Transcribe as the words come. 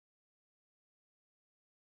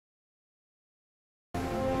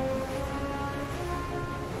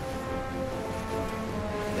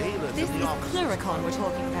This is Cluricon we're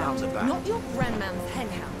talking about, not your grandman's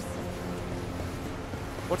henhouse.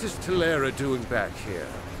 What is Tilera doing back here?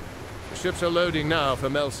 The ships are loading now for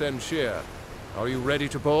Melsen Shear. Are you ready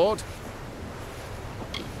to board?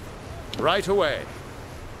 Right away.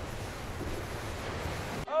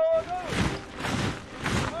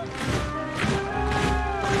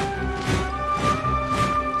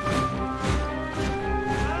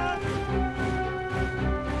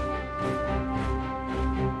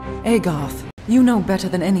 Agarth, you know better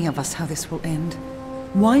than any of us how this will end.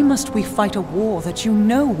 Why must we fight a war that you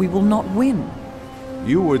know we will not win?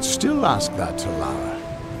 You would still ask that to Lara,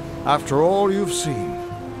 after all you've seen.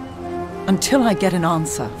 Until I get an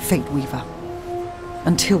answer, Fate Weaver.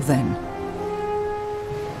 Until then.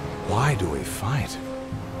 Why do we fight?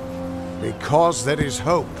 Because there is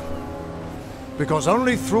hope. Because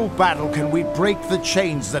only through battle can we break the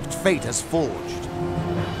chains that fate has forged.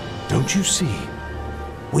 Don't you see?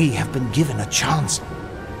 We have been given a chance.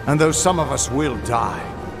 And though some of us will die,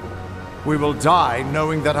 we will die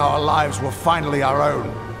knowing that our lives were finally our own.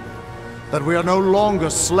 That we are no longer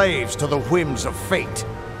slaves to the whims of fate.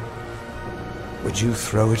 Would you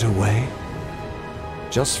throw it away?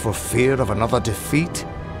 Just for fear of another defeat?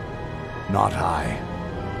 Not I.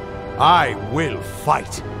 I will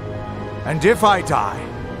fight. And if I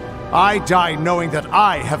die knowing that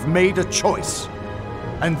I have made a choice.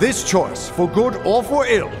 And this choice, for good or for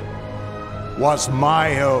ill, was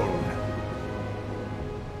my own.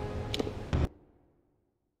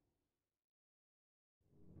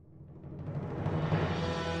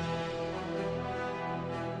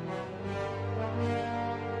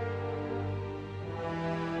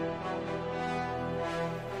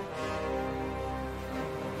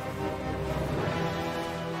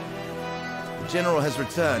 The General has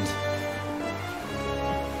returned.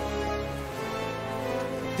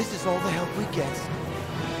 This is all the help we get.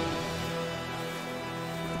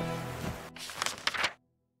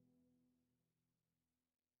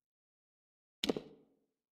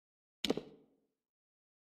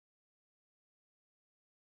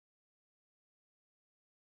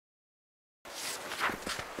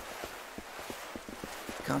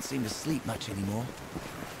 Can't seem to sleep much anymore.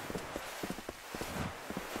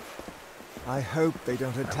 I hope they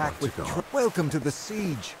don't attack with welcome to the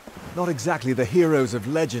siege. Not exactly the heroes of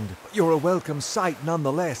legend, but you're a welcome sight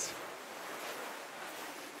nonetheless.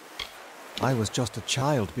 I was just a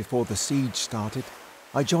child before the siege started.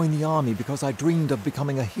 I joined the army because I dreamed of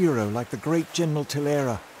becoming a hero like the great General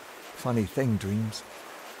Tilera. Funny thing, dreams.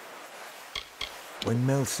 When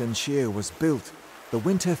Melsen Shear was built, the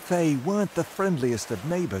Winter Fae weren't the friendliest of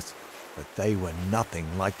neighbors, but they were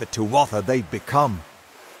nothing like the Tuatha they've become.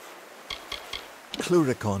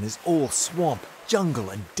 Cluricon is all swamp,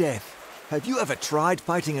 jungle and death. Have you ever tried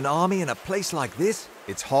fighting an army in a place like this?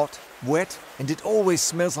 It's hot, wet, and it always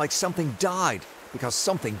smells like something died, because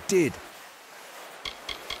something did.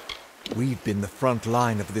 We've been the front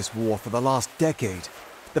line of this war for the last decade.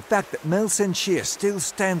 The fact that Melsen Shear still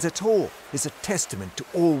stands at all is a testament to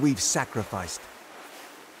all we've sacrificed.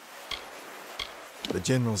 The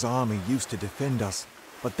General's army used to defend us,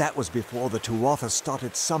 but that was before the Tuatha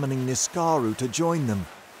started summoning Niskaru to join them.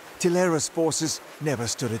 Tilera's forces never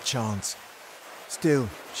stood a chance. Still,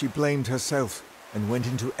 she blamed herself and went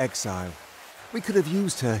into exile. We could have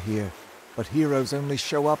used her here, but heroes only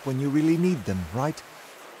show up when you really need them, right?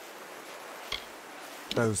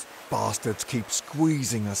 Those bastards keep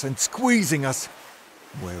squeezing us and squeezing us.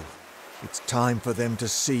 Well, it's time for them to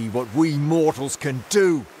see what we mortals can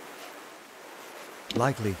do.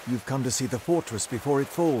 Likely you've come to see the fortress before it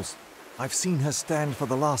falls. I've seen her stand for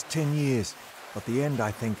the last 10 years, but the end,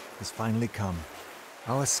 I think, has finally come.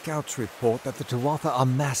 Our scouts report that the Tuatha are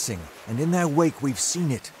massing, and in their wake we've seen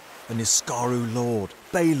it. The Niskaru Lord,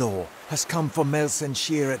 Baelor, has come for Melsen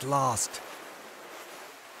Shear at last.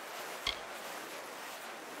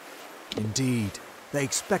 Indeed, they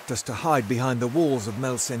expect us to hide behind the walls of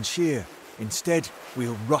Melsen Shear. Instead,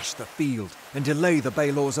 we'll rush the field and delay the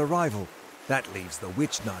Baelor's arrival. That leaves the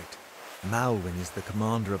Witch Knight. Malwyn is the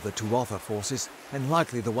commander of the Tuatha forces, and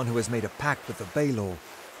likely the one who has made a pact with the Baelor.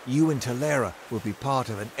 You and Tilera will be part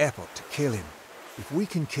of an effort to kill him. If we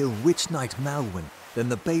can kill Witch Knight Malwyn, then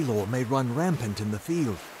the Baelor may run rampant in the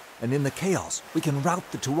field, and in the chaos we can rout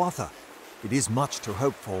the Tuatha. It is much to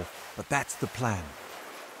hope for, but that's the plan.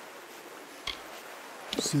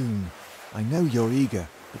 Soon. I know you're eager,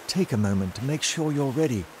 but take a moment to make sure you're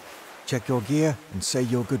ready. Check your gear and say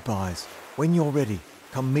your goodbyes. When you're ready,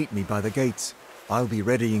 come meet me by the gates. I'll be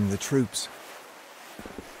readying the troops.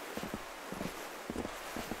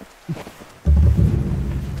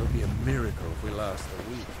 It'll be a miracle if we last the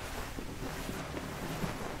week.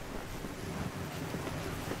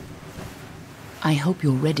 I hope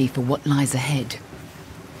you're ready for what lies ahead.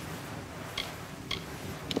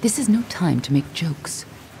 This is no time to make jokes.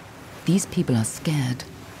 These people are scared,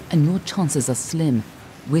 and your chances are slim,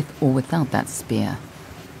 with or without that spear.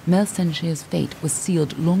 Mel Senshir's fate was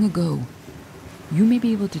sealed long ago. You may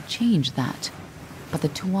be able to change that, but the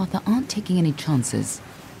Tuatha aren't taking any chances.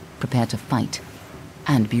 Prepare to fight,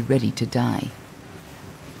 and be ready to die.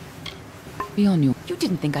 Be on your... You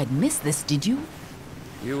didn't think I'd miss this, did you?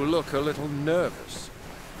 You look a little nervous.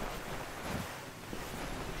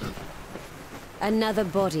 Another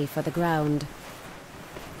body for the ground.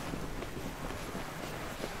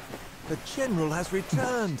 The General has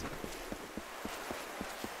returned!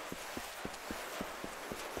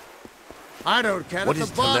 I don't care What if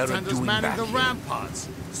is the Tolera bartender's doing manning back the here? ramparts.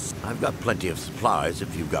 I've got plenty of supplies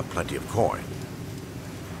if you've got plenty of coin.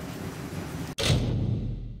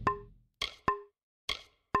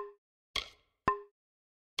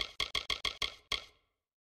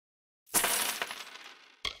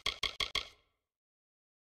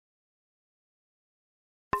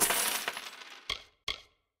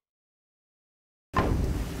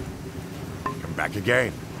 Come back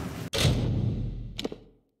again.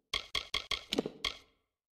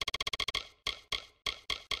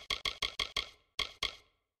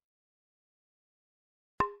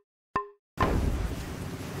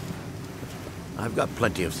 I've got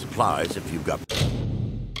plenty of supplies if you've got...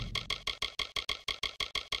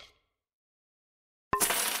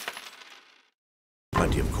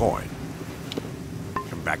 plenty of coin.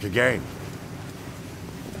 Come back again.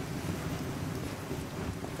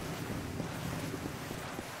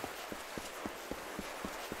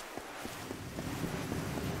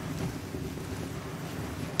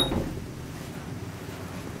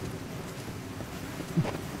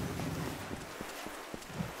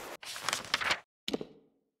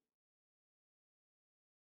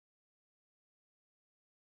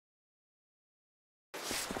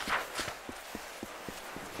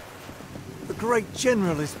 The great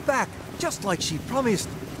General is back, just like she promised.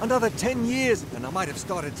 Another 10 years, and I might have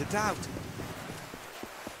started to doubt.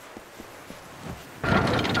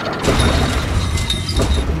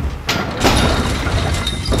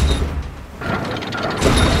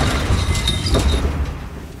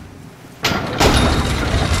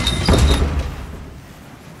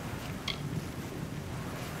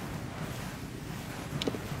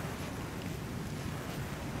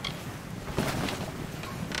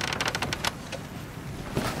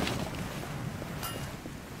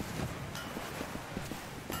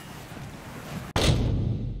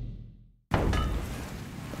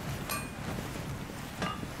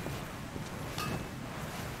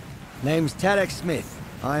 Name's Tarek Smith.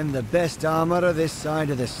 I'm the best armorer this side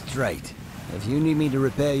of the strait. If you need me to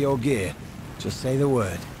repair your gear, just say the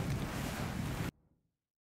word.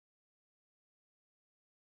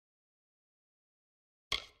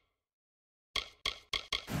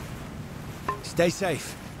 Stay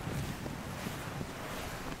safe.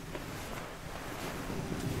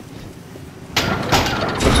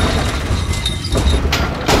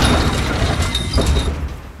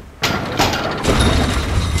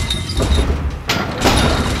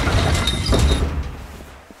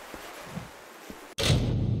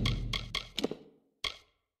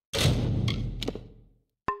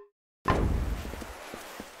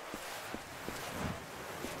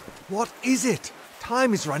 What is it?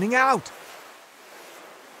 Time is running out!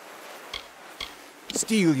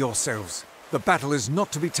 Steel yourselves. The battle is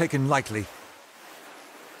not to be taken lightly.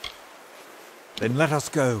 Then let us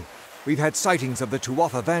go. We've had sightings of the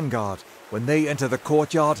Tuatha vanguard. When they enter the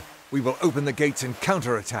courtyard, we will open the gates and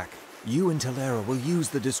counterattack. You and Tolera will use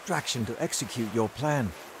the distraction to execute your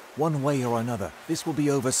plan. One way or another, this will be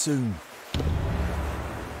over soon.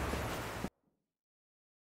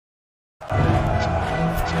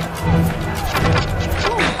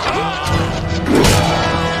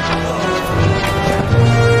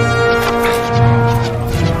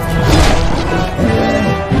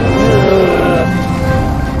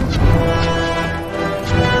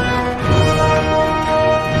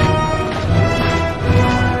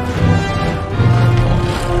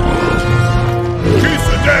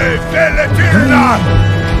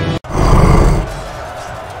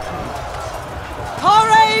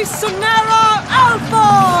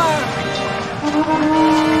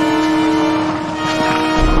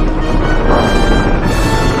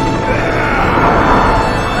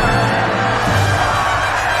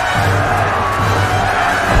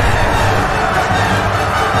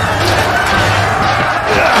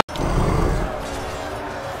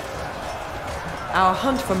 Our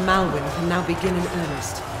hunt for Malwyn can now begin in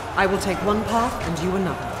earnest. I will take one path and you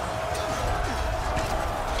another.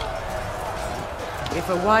 If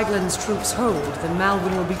Wygland's troops hold, then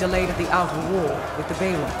Malwyn will be delayed at the outer wall with the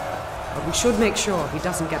Baelor. But we should make sure he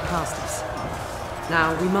doesn't get past us.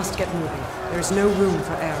 Now, we must get moving. There is no room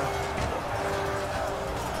for error.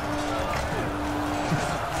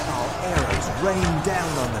 Our arrows rain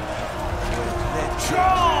down on them. Their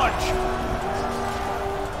Charge!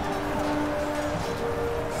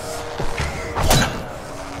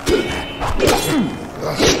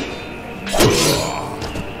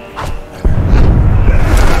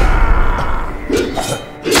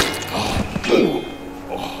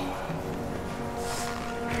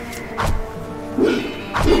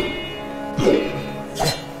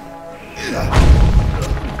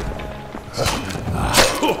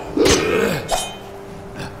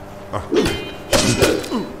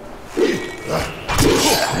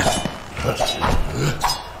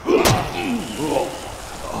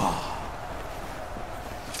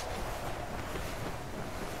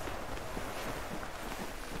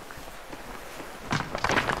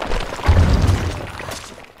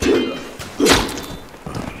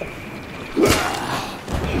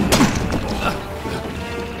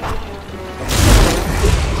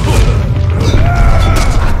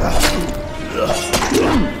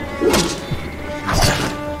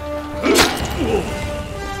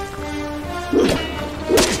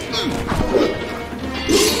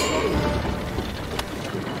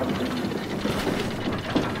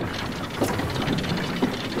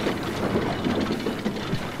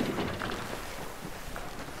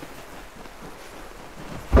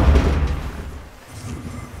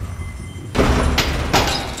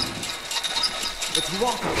 It's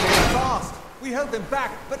rotten, they're fast. We held them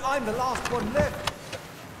back, but I'm the last one left.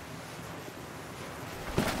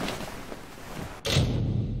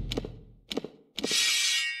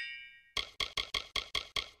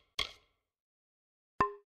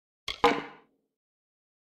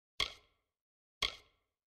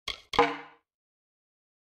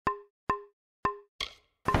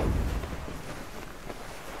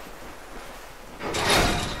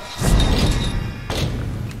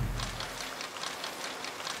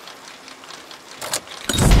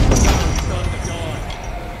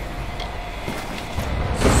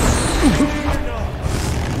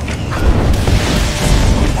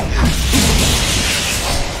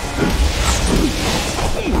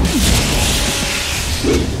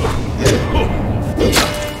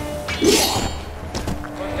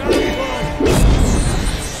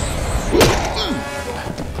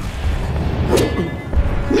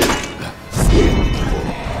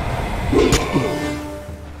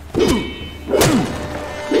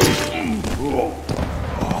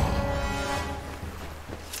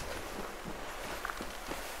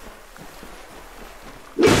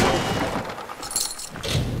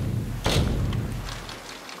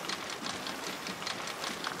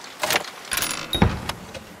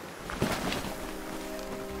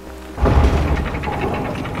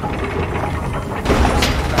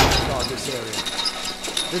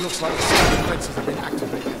 It looks like the city defenses have been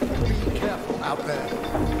activated. Be careful out there.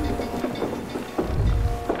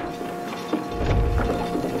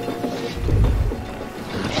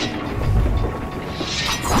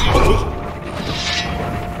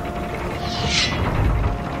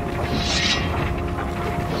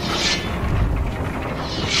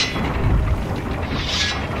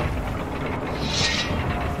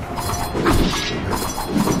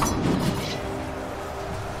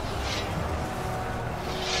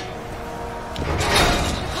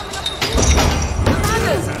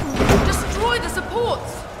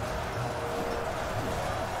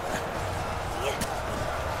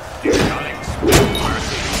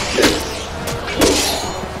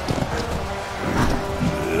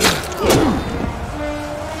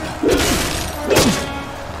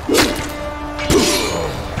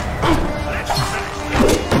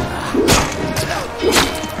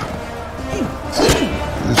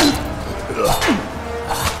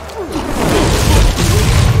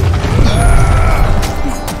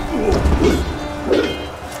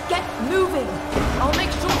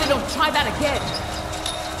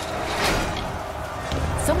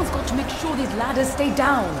 Stay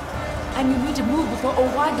down. And you need to move before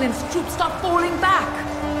Wygland's troops start falling back.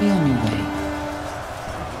 Be on your way.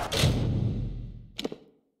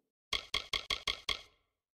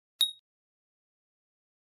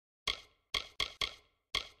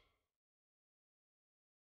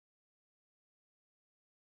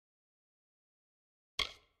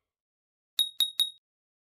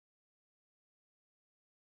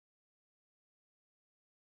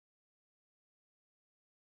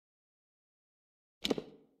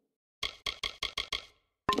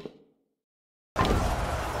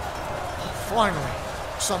 Finally,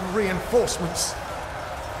 some reinforcements.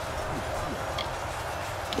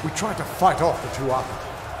 We tried to fight off the two Arthur,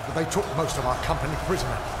 but they took most of our company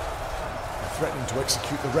prisoner. They're threatening to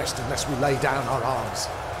execute the rest unless we lay down our arms.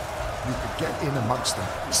 You could get in amongst them,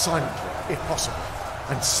 silently, if possible,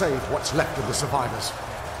 and save what's left of the survivors.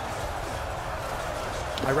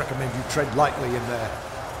 I recommend you tread lightly in there.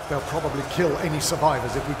 They'll probably kill any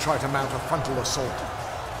survivors if we try to mount a frontal assault.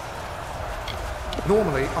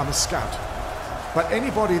 Normally, I'm a scout, but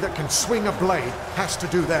anybody that can swing a blade has to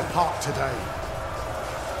do their part today.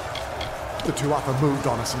 The two Arthur moved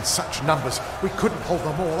on us in such numbers, we couldn't hold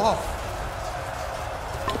them all off.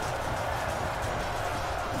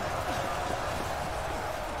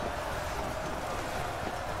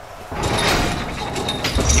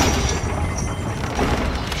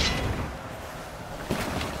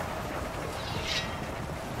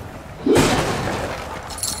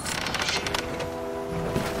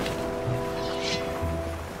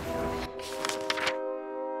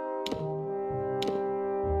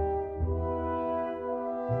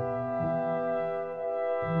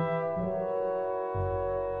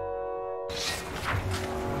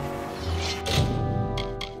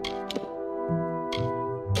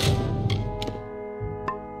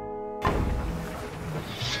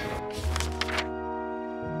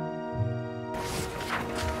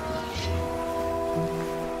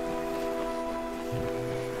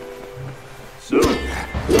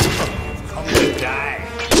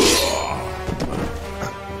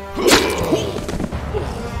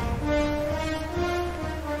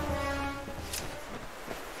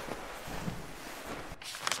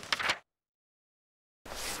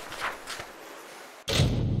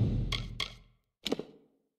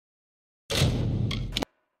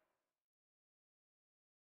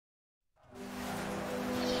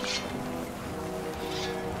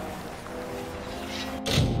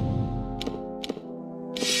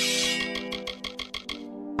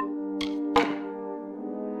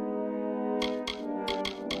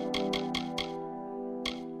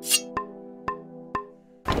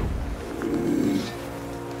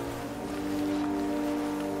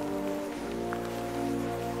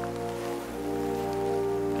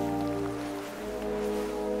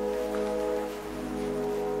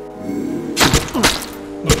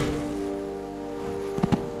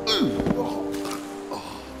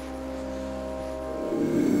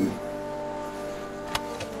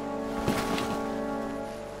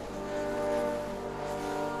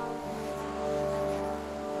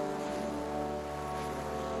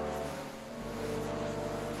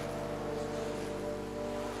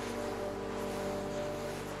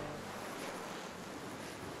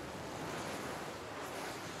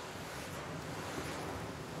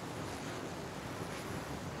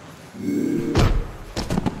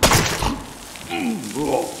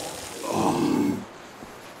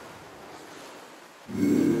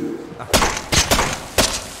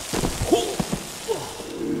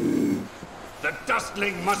 The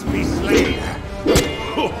dustling must be slain!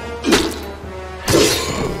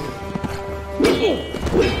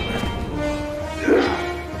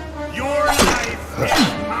 Your life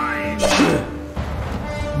is mine!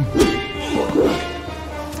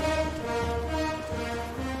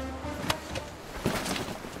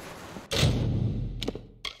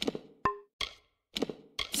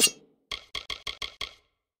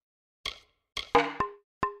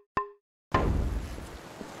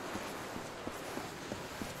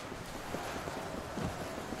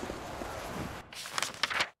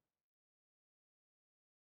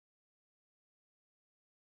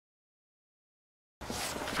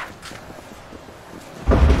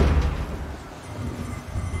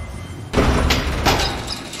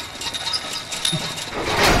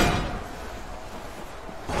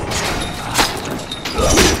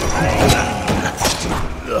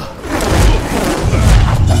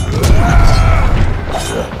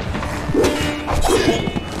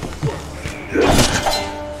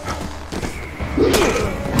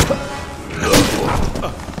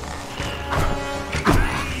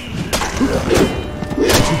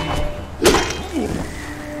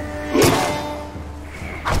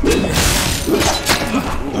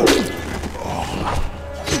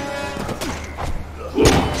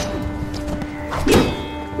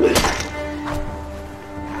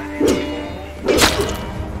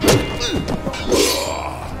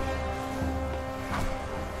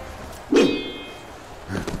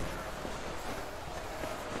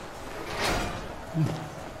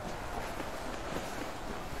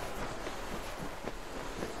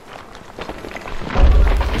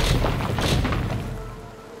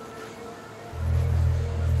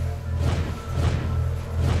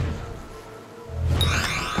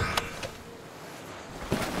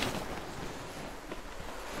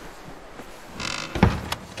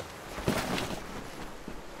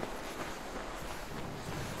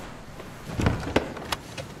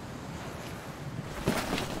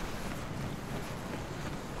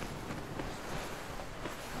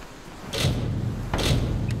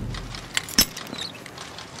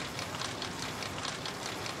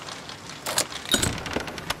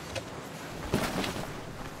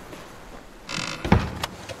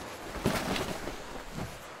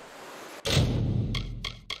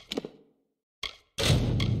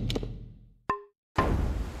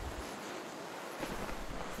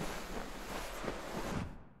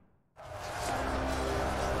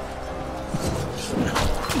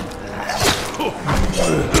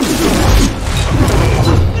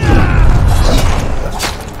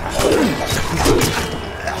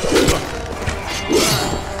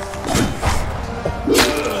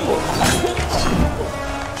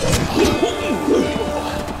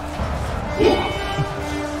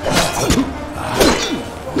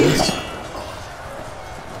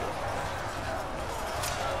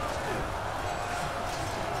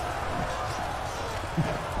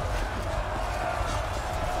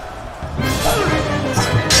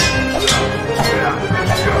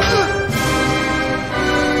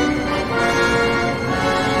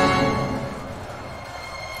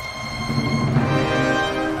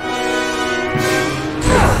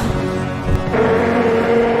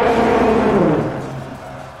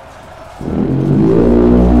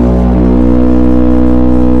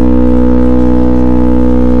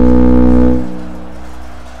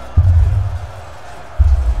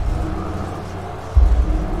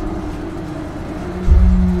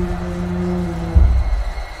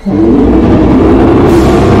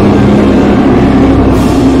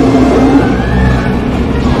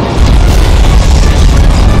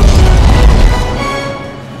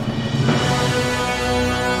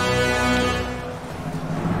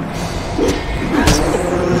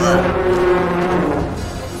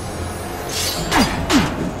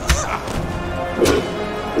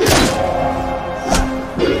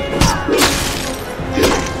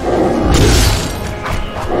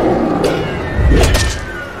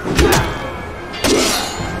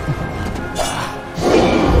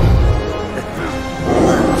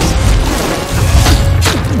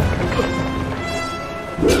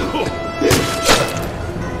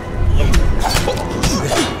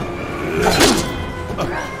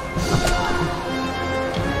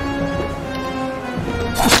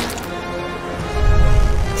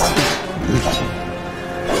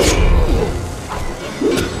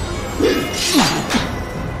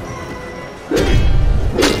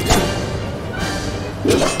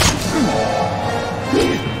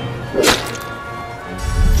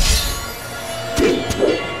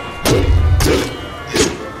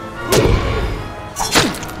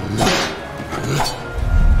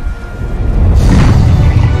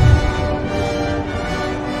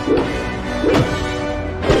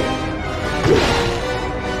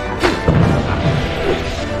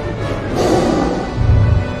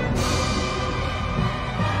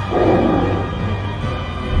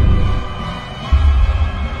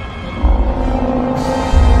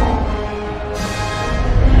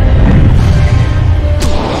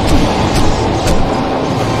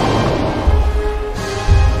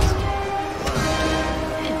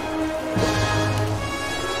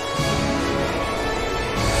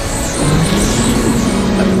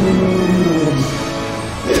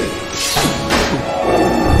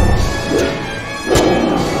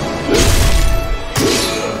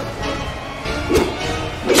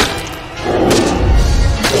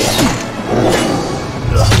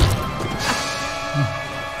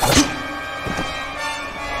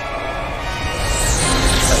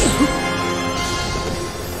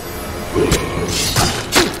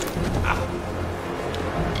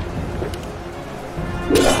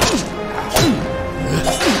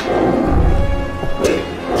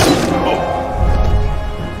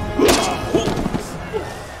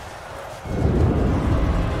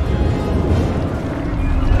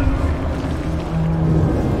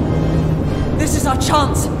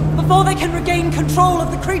 chance before they can regain control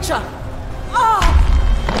of the creature.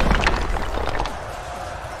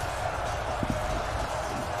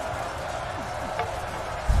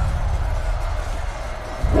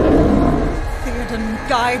 Theoden,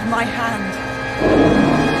 guide my hand.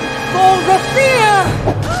 For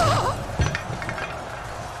Rathir!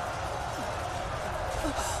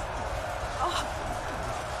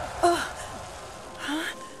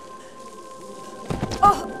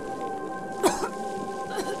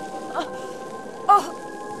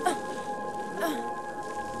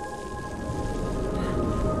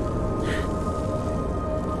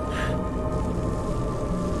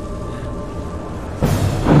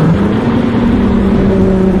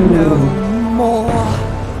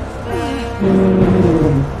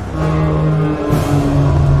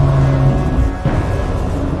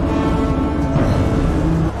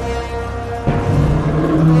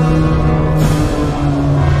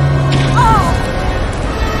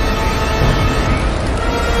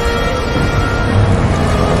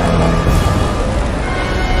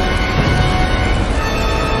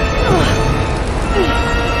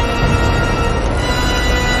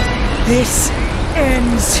 This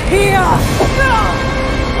ends here!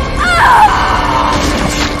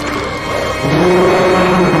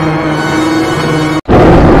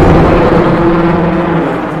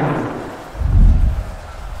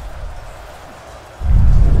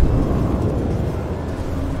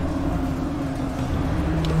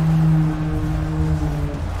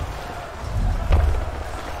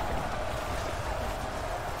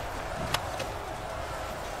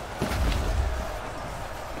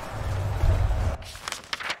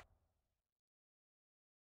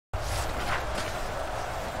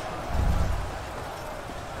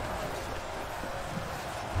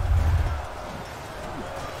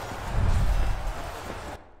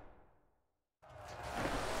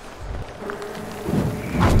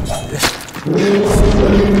 You're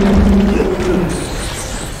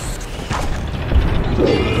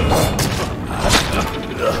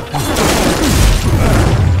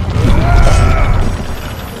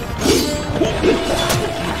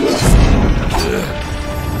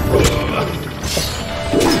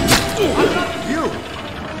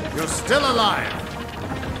still alive.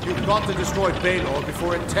 You've got to destroy Baelor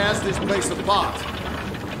before it tears this place apart.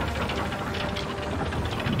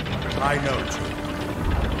 I know, Jude.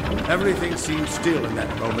 Everything seemed still in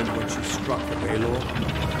that moment when she struck the Baelor.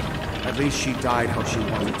 At least she died how she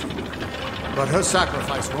wanted to. But her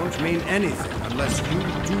sacrifice won't mean anything unless you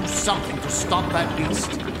do something to stop that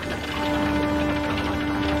beast.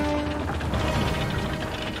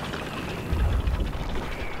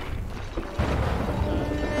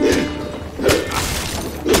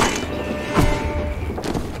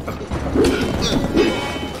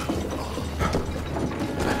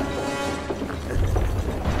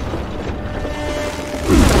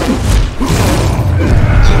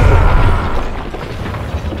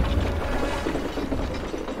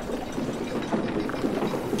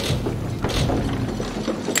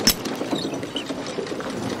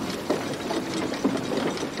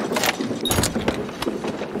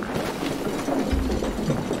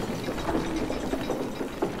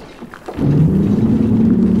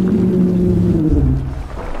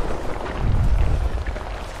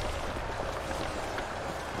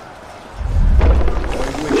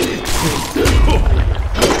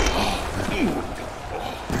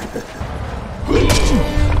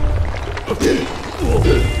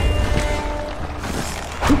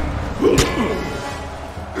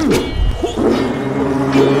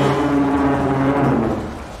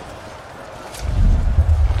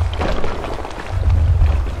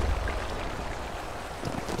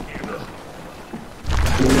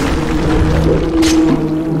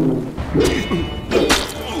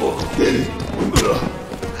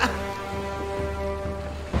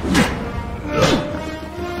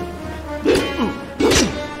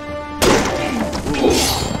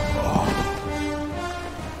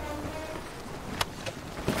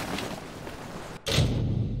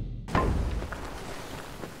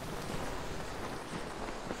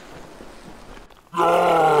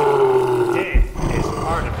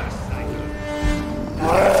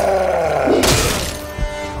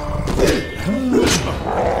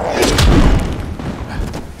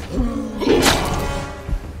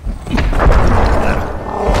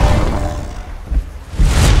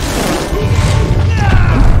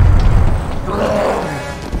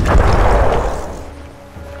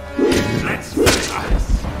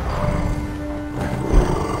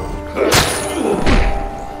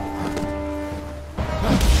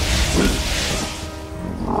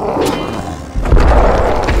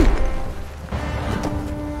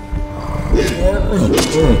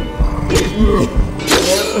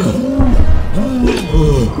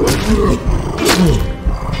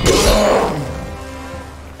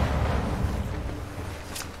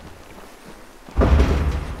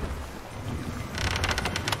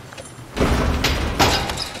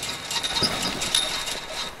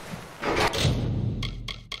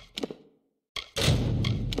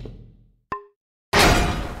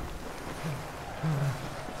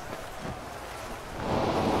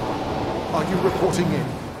 Are you reporting in?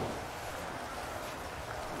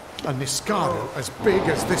 A Niscado as big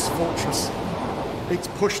as this fortress. It's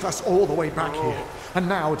pushed us all the way back here, and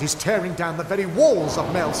now it is tearing down the very walls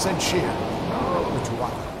of Mel Senshir. The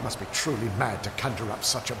Tuatha must be truly mad to conjure up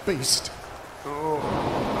such a beast.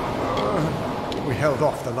 We held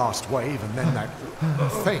off the last wave, and then that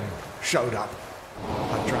thing showed up.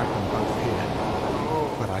 I dragged them both here,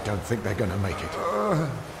 but I don't think they're going to make it.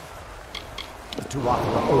 The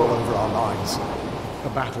Tuatha are all over our lines. The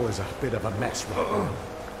battle is a bit of a mess right now.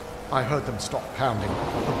 I heard them stop pounding,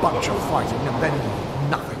 a bunch of fighting, and then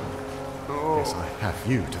nothing. Guess I have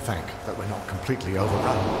you to thank that we're not completely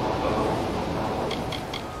overrun.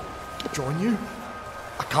 Join you?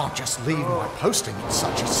 I can't just leave my posting in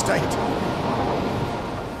such a state.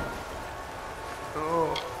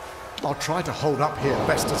 I'll try to hold up here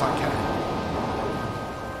best as I can.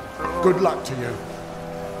 Good luck to you.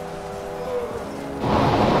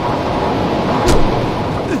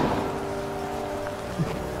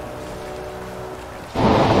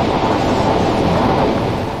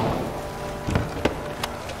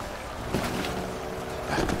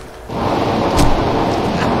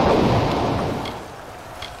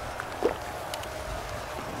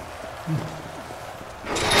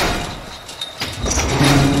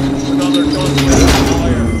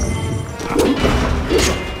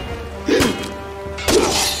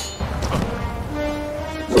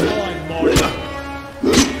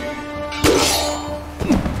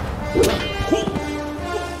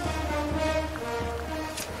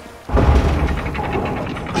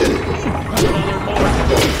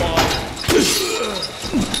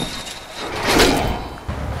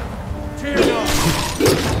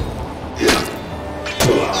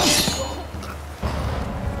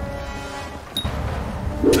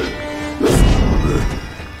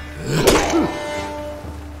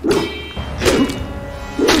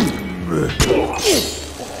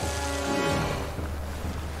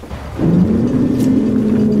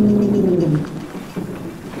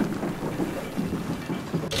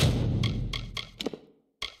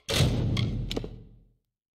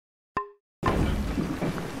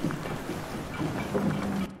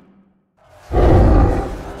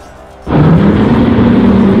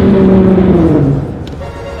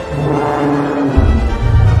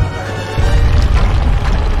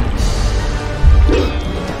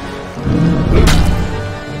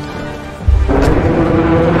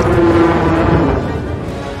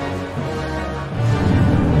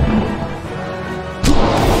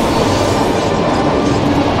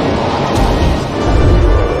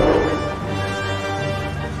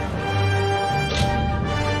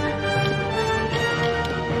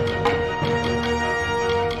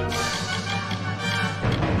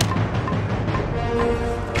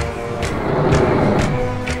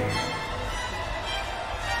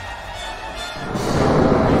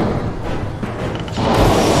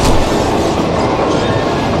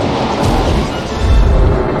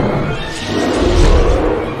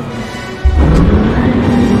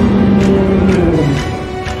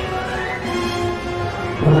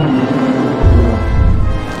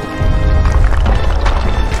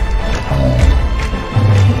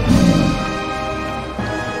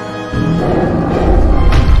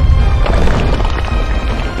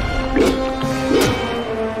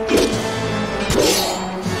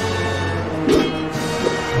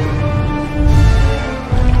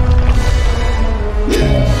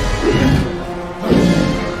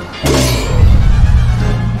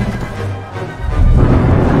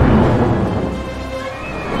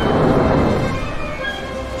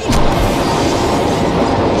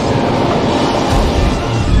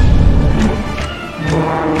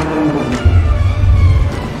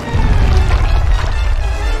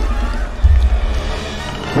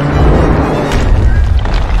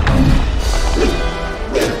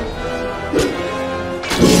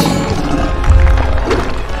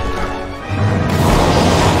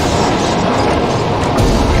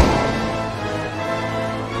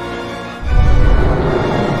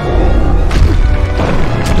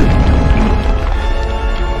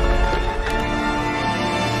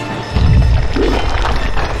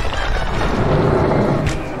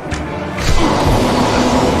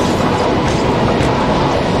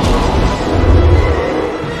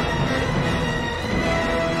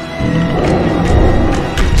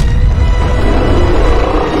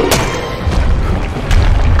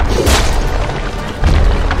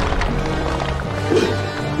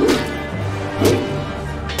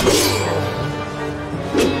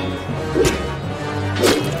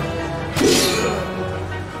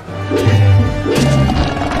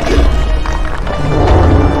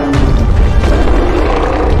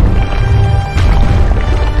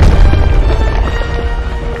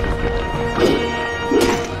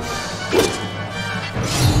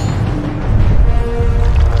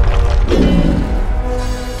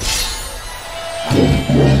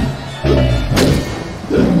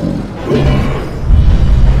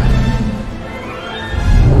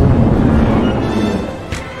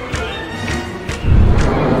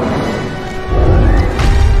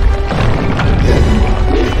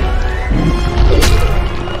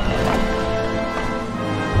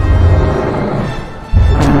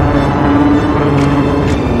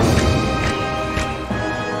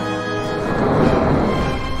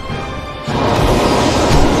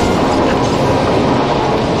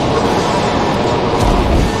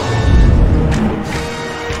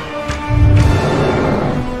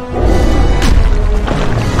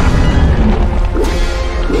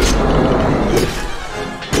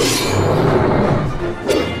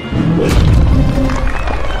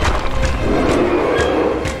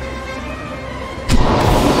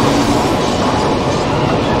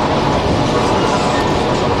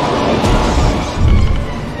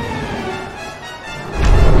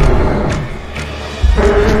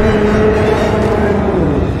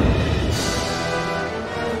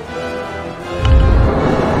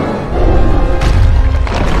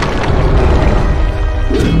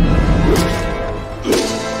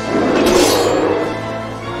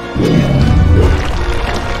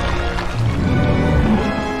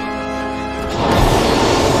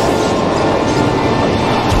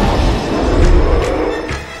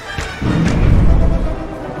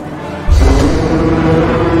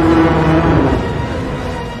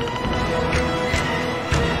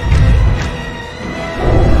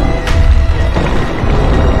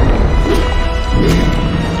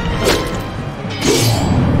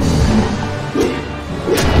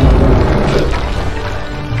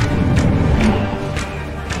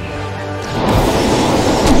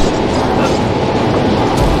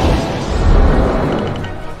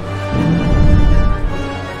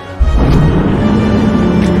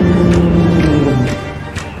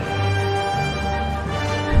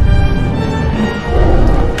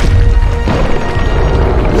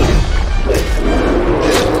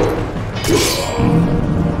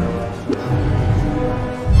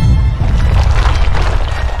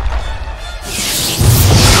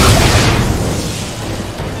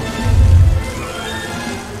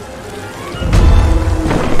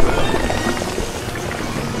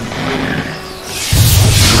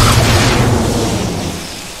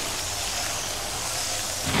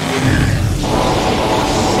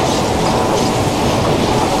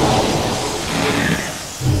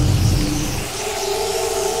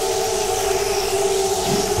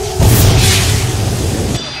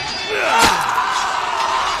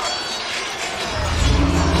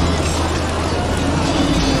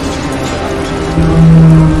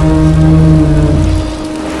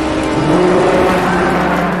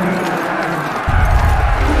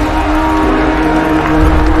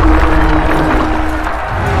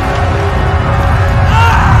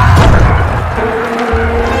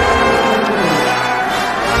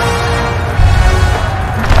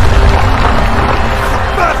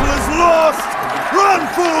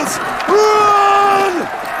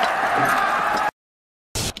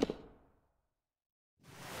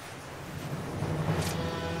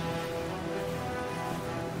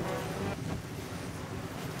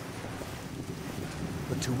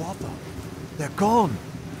 to offer. They're gone.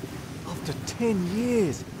 After 10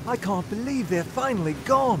 years, I can't believe they're finally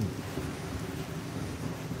gone.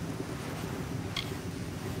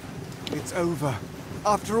 It's over.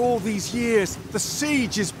 After all these years, the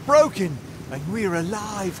siege is broken, and we're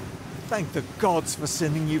alive. Thank the gods for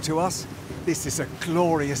sending you to us. This is a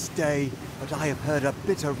glorious day, but I have heard a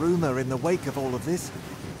bitter rumor in the wake of all of this.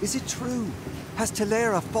 Is it true? Has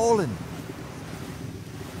Talera fallen?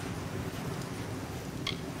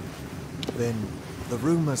 Then the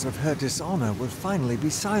rumors of her dishonor will finally be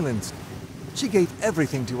silenced. She gave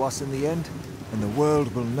everything to us in the end, and the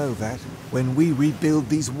world will know that. When we rebuild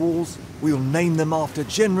these walls, we'll name them after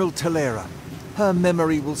General Talera. Her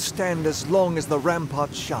memory will stand as long as the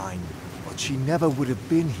ramparts shine. But she never would have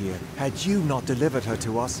been here had you not delivered her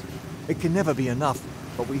to us. It can never be enough,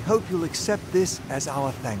 but we hope you'll accept this as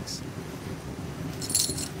our thanks.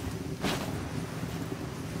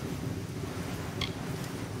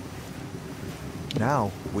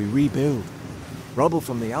 Now, we rebuild. Rubble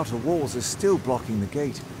from the outer walls is still blocking the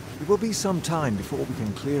gate. It will be some time before we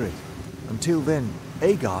can clear it. Until then,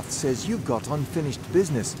 Agarth says you've got unfinished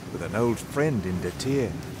business with an old friend in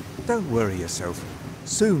Detir. Don't worry yourself.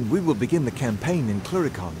 Soon we will begin the campaign in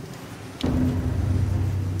Cluricon.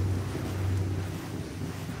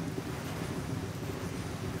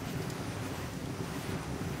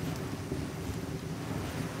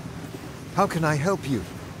 How can I help you?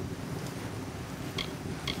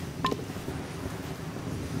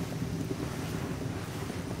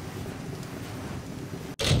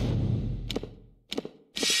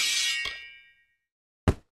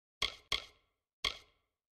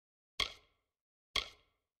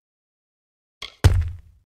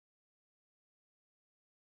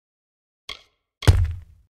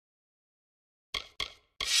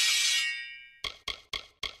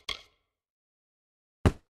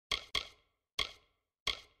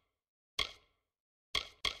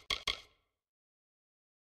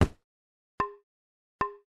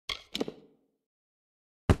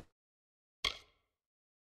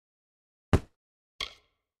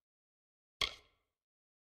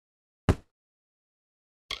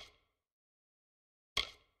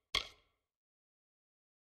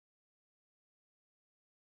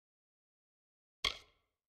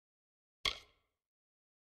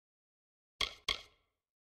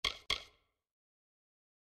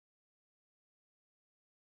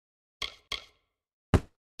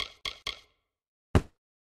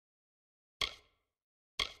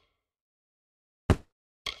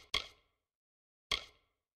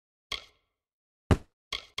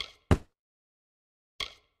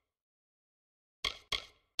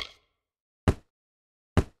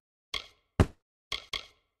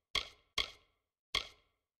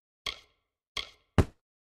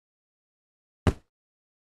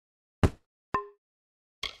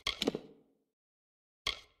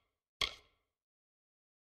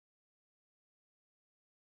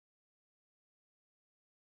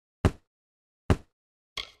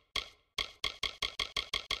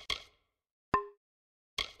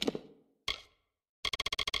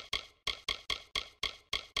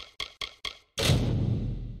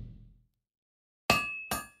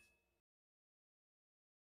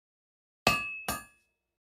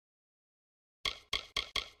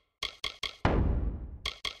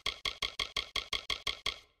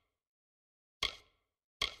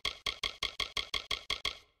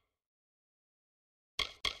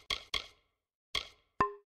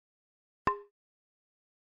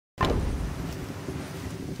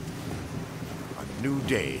 New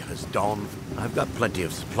day has dawned. I've got plenty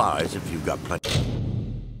of supplies if you've got plenty.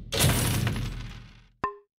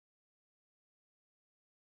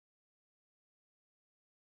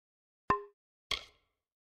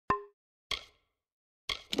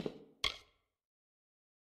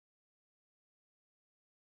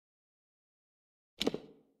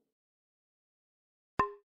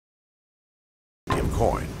 Of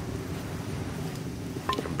coin.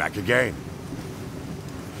 Come back again.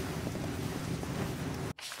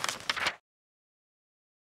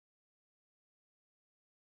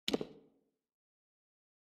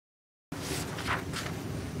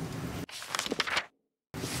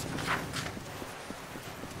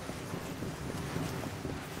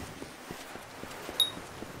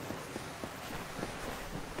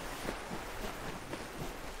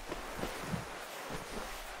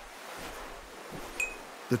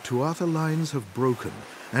 The Tuatha lines have broken,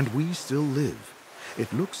 and we still live.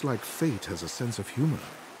 It looks like fate has a sense of humor.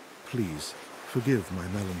 Please, forgive my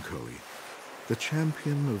melancholy. The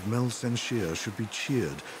champion of Mel Senshir should be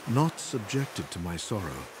cheered, not subjected to my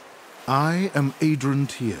sorrow. I am Adron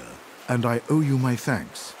Tyr, and I owe you my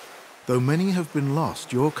thanks. Though many have been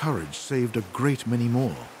lost, your courage saved a great many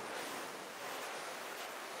more.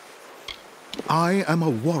 I am a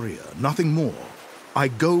warrior, nothing more. I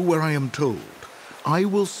go where I am told. I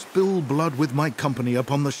will spill blood with my company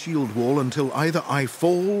upon the shield wall until either I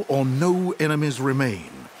fall or no enemies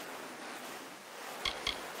remain.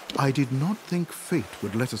 I did not think fate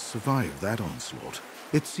would let us survive that onslaught.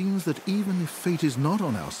 It seems that even if fate is not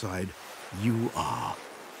on our side, you are.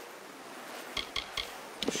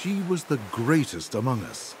 She was the greatest among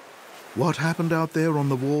us. What happened out there on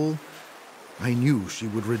the wall? I knew she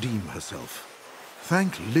would redeem herself.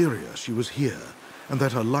 Thank Lyria she was here, and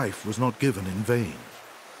that her life was not given in vain.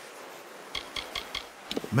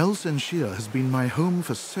 Mel Senshir has been my home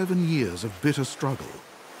for 7 years of bitter struggle.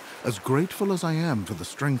 As grateful as I am for the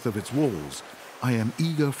strength of its walls, I am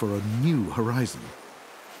eager for a new horizon.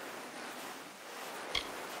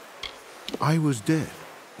 I was dead,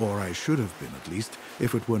 or I should have been at least,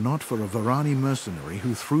 if it were not for a Varani mercenary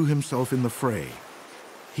who threw himself in the fray.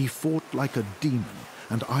 He fought like a demon,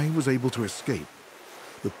 and I was able to escape.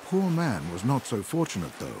 The poor man was not so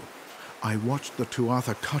fortunate, though. I watched the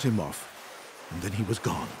Tuatha cut him off, and then he was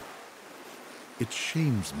gone. It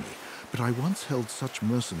shames me, but I once held such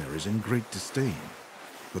mercenaries in great disdain.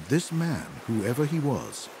 But this man, whoever he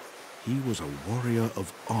was a warrior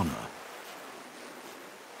of honor.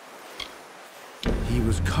 He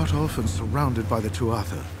was cut off and surrounded by the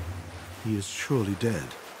Tuatha. He is surely dead.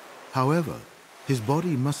 However, his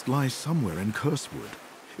body must lie somewhere in Cursewood.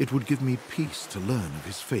 It would give me peace to learn of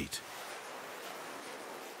his fate.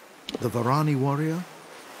 The Varani warrior?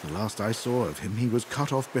 The last I saw of him, he was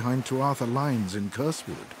cut off behind Tuatha lines in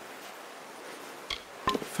Cursewood.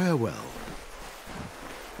 Farewell.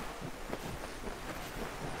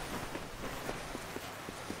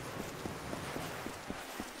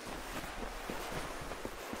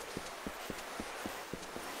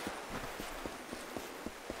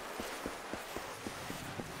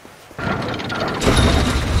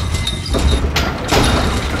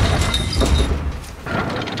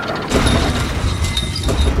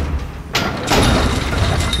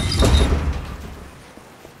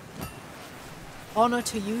 Honor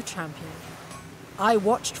to you, champion. I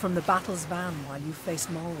watched from the battle's van while you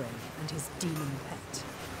faced Malwyn and his demon pet.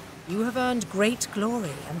 You have earned great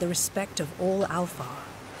glory and the respect of all Alfar.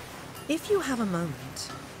 If you have a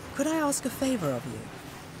moment, could I ask a favor of you?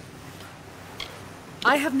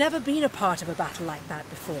 I have never been a part of a battle like that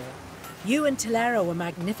before. You and Tilera were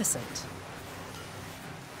magnificent.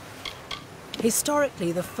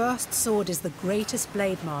 Historically, the First Sword is the greatest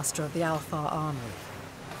blade master of the Alfar army.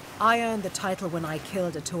 I earned the title when I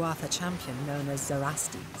killed a Tuatha champion known as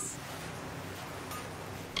Zarastes.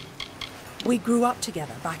 We grew up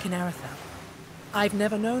together back in Erythel. I've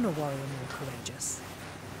never known a warrior more courageous.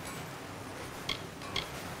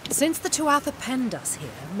 Since the Tuatha penned us here,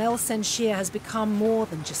 Mel Senshir has become more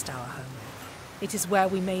than just our home. It is where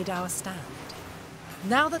we made our stand.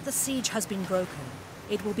 Now that the siege has been broken,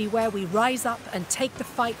 it will be where we rise up and take the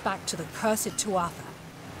fight back to the cursed Tuatha.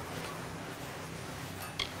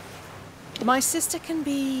 My sister can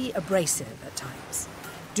be abrasive at times.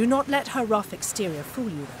 Do not let her rough exterior fool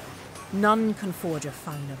you, though. None can forge a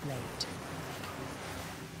finer blade.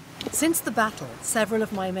 Since the battle, several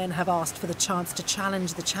of my men have asked for the chance to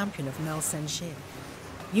challenge the champion of Mel Senshir.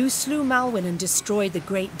 You slew Malwyn and destroyed the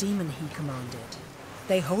great demon he commanded.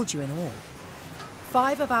 They hold you in awe.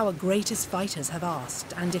 5 of our greatest fighters have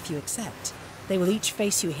asked, and if you accept, they will each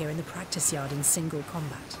face you here in the practice yard in single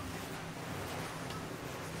combat.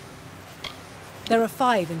 There are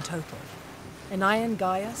 5 in total. Enian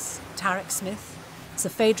Gaius, Tarek Smith,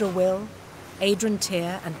 Saphedra Will, Adrian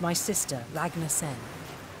Tyr, and my sister, Ragnar Sen.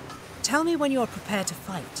 Tell me when you are prepared to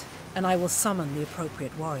fight, and I will summon the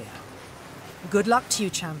appropriate warrior. Good luck to you,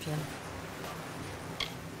 champion.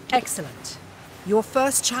 Excellent. Your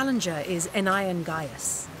first challenger is Enian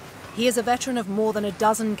Gaius. He is a veteran of more than a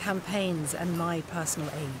dozen campaigns and my personal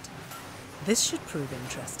aid. This should prove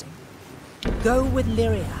interesting. Go with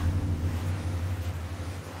Lyria.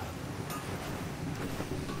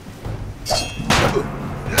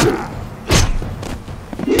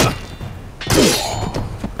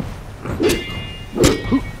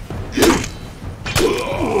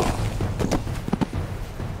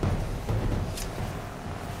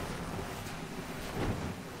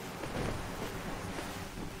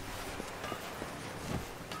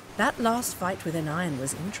 That last fight with Enian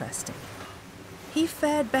was interesting. He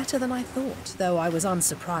fared better than I thought, though I was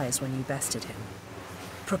unsurprised when you bested him.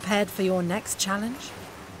 Prepared for your next challenge?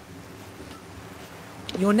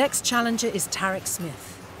 Your next challenger is Tarek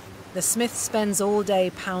Smith. The smith spends all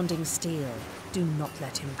day pounding steel. Do not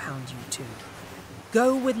let him pound you too.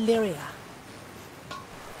 Go with Lyria.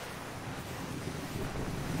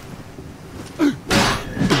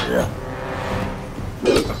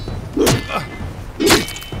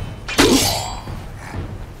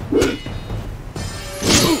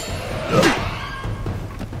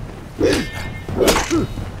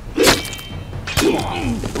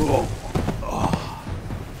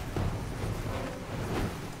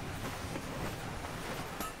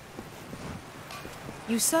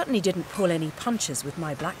 You certainly didn't pull any punches with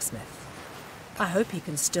my blacksmith. I hope he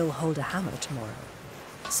can still hold a hammer tomorrow.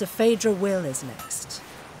 Sir Phaedra Will is next.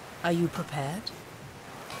 Are you prepared?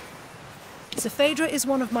 Sir Phaedra is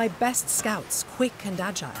one of my best scouts, quick and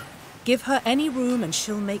agile. Give her any room and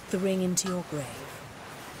she'll make the ring into your grave.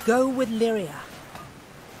 Go with Lyria.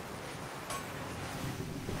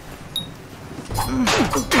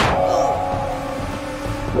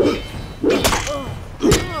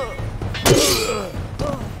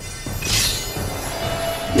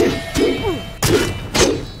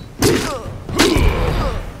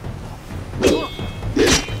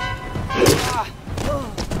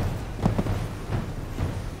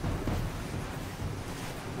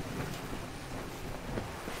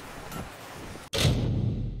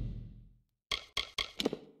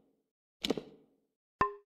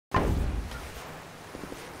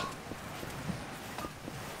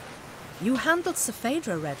 You handled Sir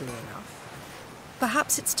Phaedra readily enough.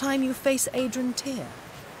 Perhaps it's time you face Adrian Tyr.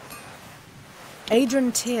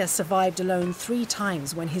 Adrian Tyr survived alone 3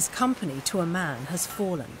 times when his company to a man has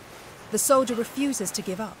fallen. The soldier refuses to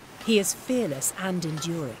give up. He is fearless and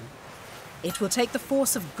enduring. It will take the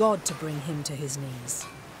force of God to bring him to his knees.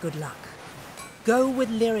 Good luck. Go with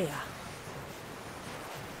Lyria.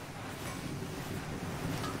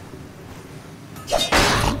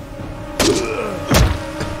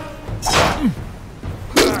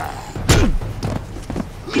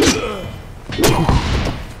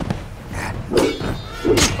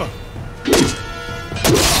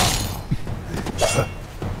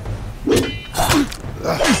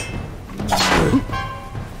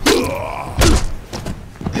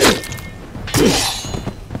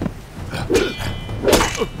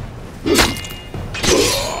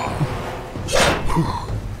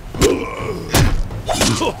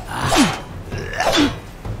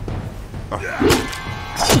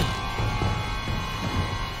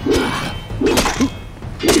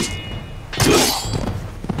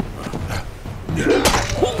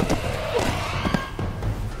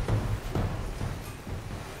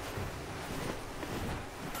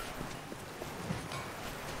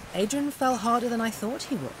 Adrian fell harder than I thought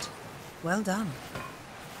he would. Well done.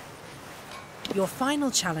 Your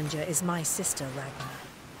final challenger is my sister, Ragnar.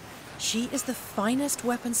 She is the finest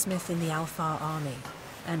weaponsmith in the Alfar army,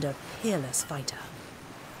 and a peerless fighter.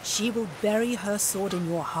 She will bury her sword in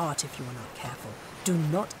your heart if you are not careful. Do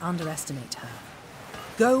not underestimate her.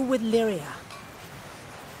 Go with Lyria.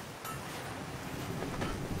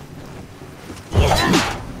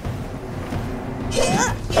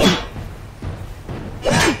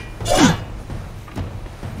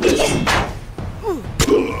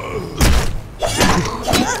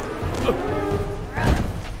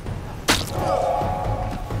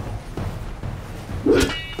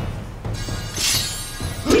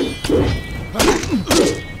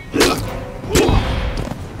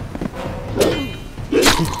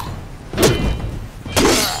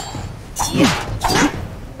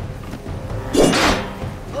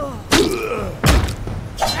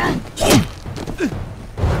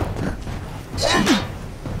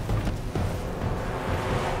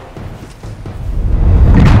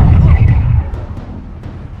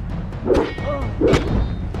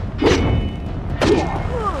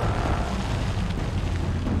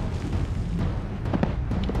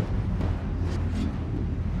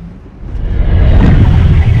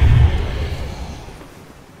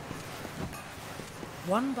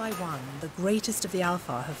 One by one, the greatest of the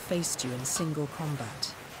Alfar have faced you in single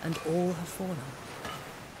combat, and all have fallen.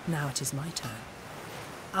 Now it is my turn.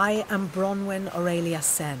 I am Bronwyn Aurelia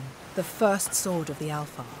Sen, the first sword of the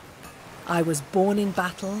Alfar. I was born in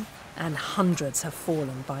battle, and hundreds have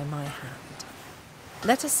fallen by my hand.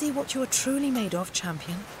 Let us see what you are truly made of,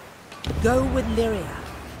 champion. Go with Lyria.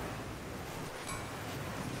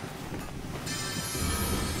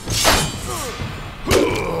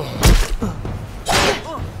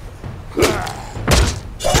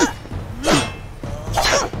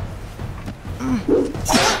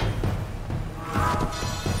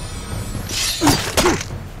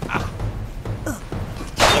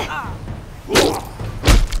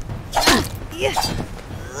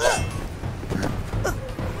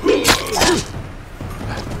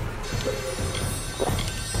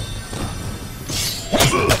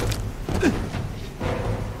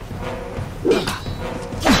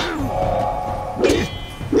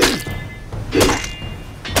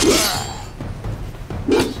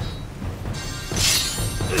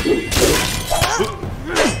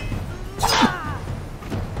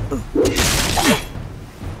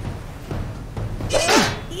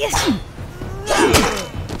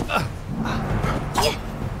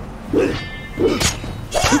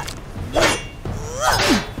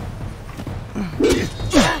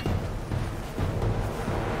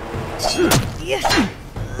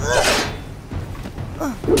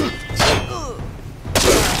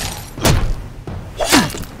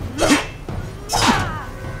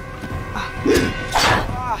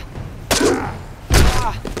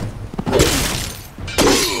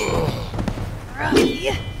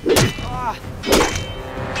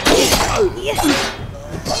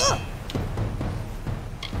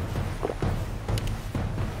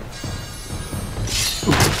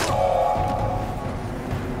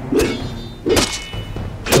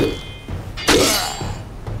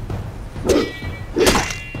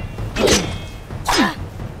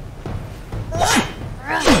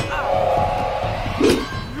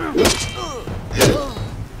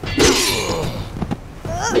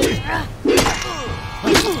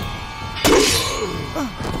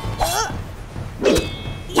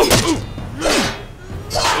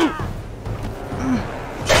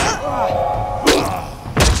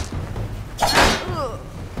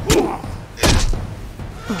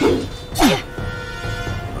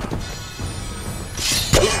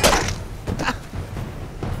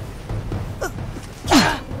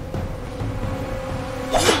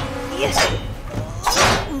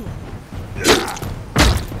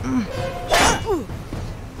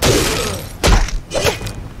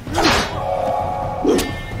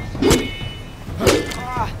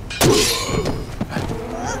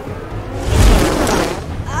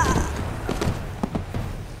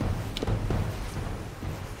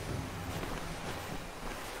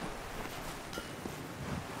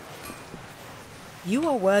 You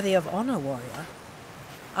are worthy of honor, warrior.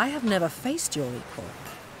 I have never faced your equal.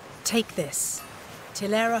 Take this.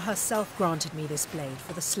 Tilera herself granted me this blade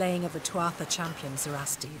for the slaying of the Tuatha champion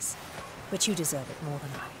Zerastes, but you deserve it more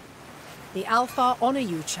than I. The Alpha honor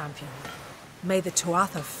you, champion. May the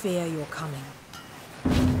Tuatha fear your coming.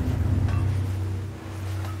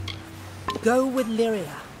 Go with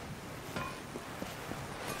Lyria.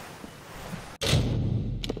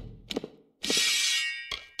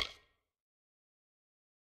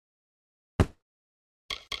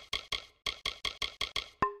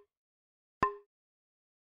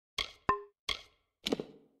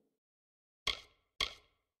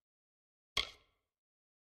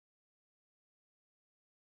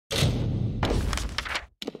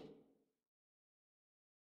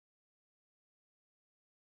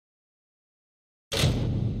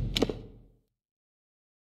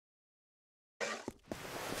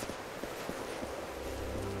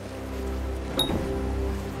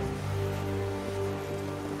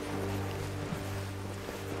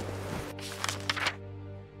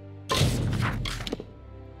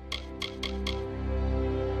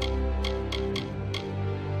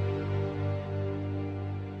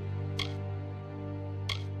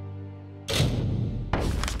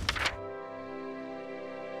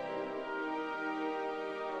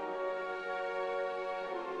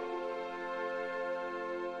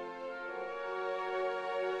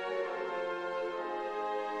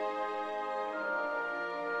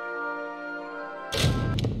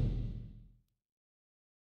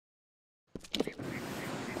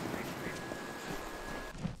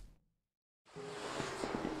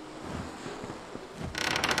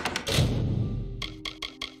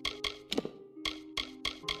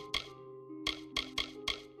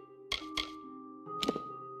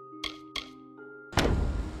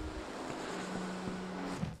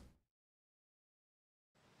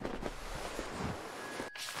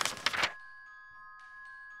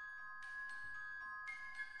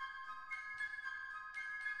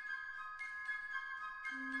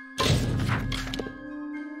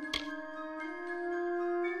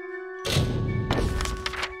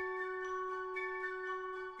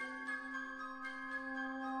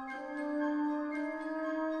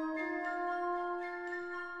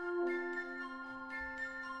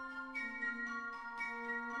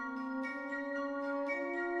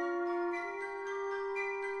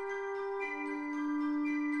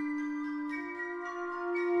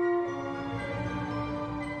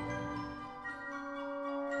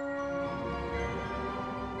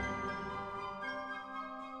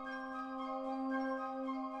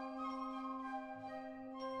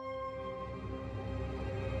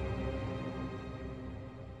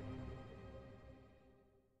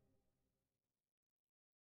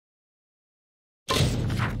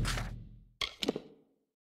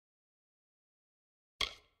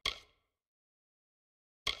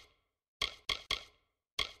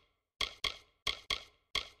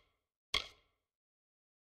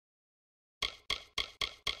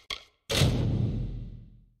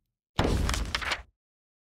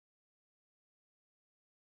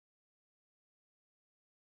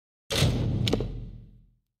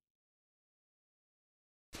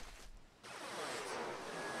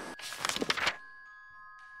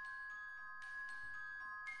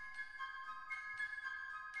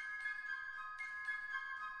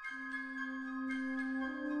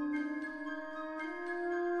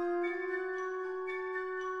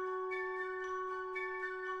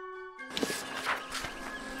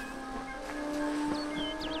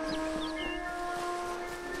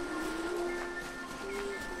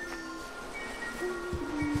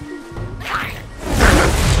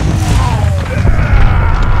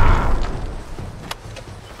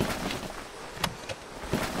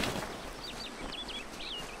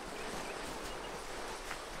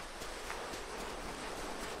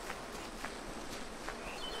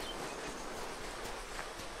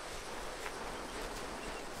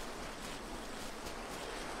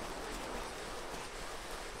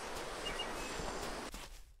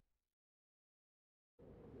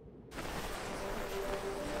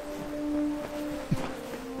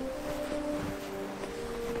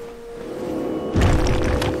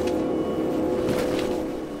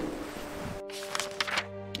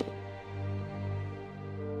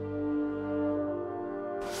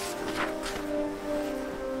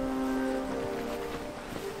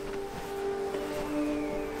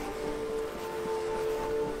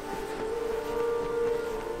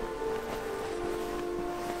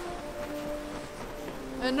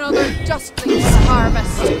 Another justling's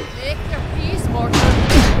harvest. Make your peace, mortal.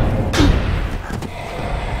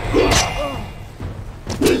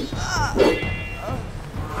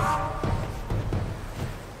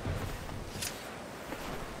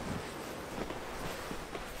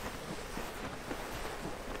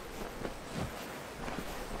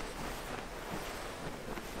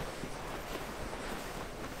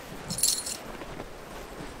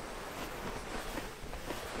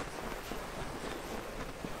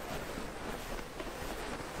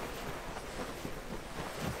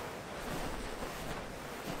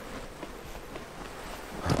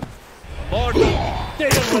 Mortal,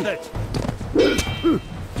 deal with it!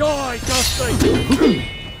 Die, Dusty!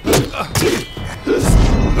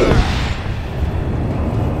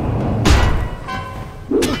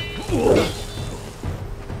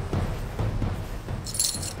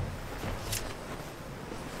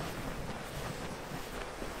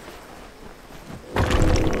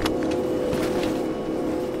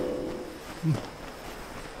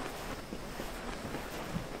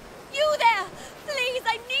 You there! Please,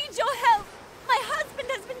 I need your help! My husband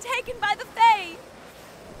has been taken by the Fae!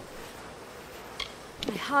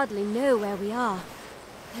 I hardly know where we are,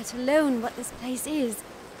 let alone what this place is.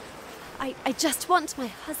 I just want my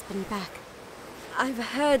husband back. I've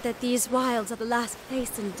heard that these wilds are the last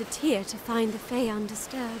place in Detir to find the Fae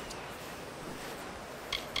undisturbed.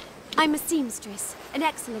 I'm a seamstress, an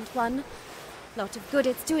excellent one. Lot of good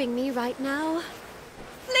it's doing me right now.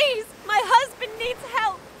 Please, my husband needs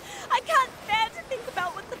help! I can't bear to think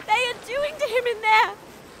about what the Fae are doing to him in there!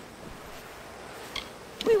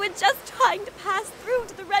 We were just trying to pass through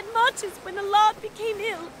to the Red Marches when Amalur became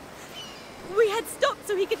ill. We had stopped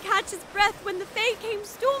so he could catch his breath when the Fae came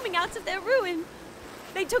storming out of their ruin.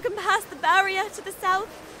 They took him past the barrier to the south,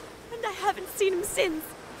 and I haven't seen him since.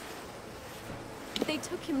 They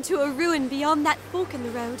took him to a ruin beyond that fork in the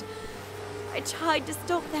road. I tried to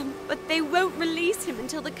stop them, but they won't release him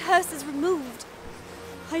until the curse is removed.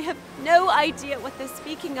 I have no idea what they're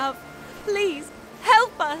speaking of. Please,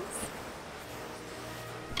 help us!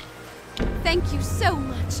 Thank you so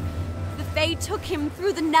much. The Fae took him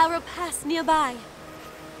through the narrow pass nearby.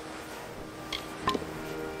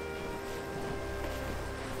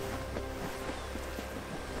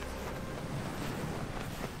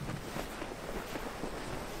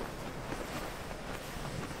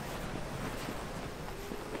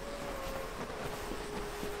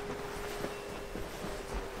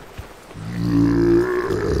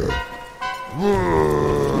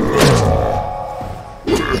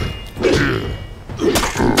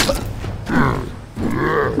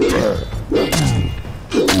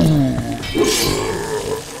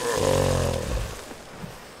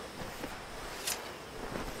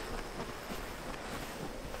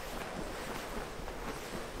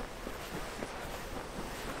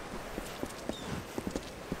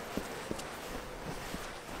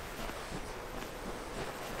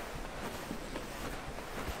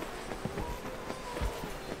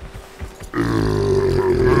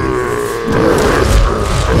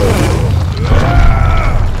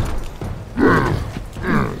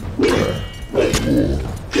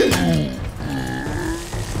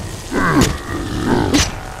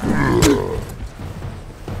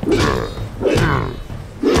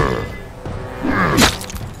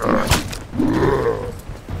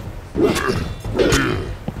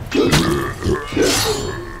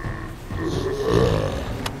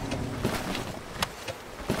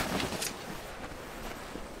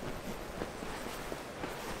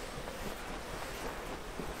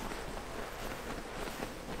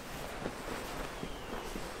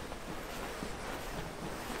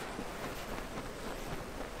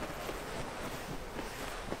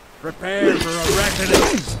 Prepare for a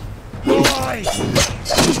reckoning! Boy!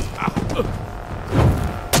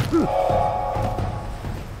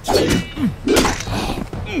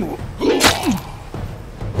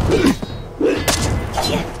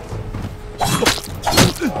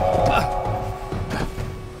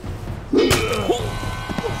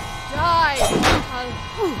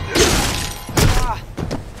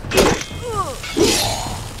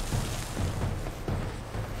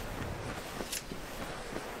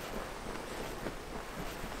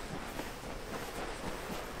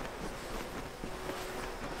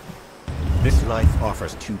 This life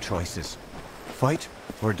offers two choices. Fight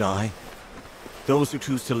or die. Those who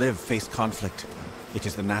choose to live face conflict. It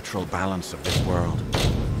is the natural balance of this world.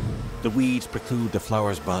 The weeds preclude the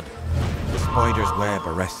flower's bud. The spider's web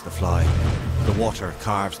arrests the fly. The water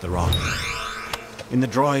carves the rock. In the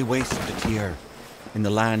dry waste of the Tyr, in the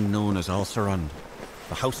land known as Ulcerund,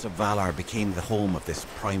 the House of Valar became the home of this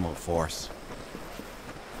primal force.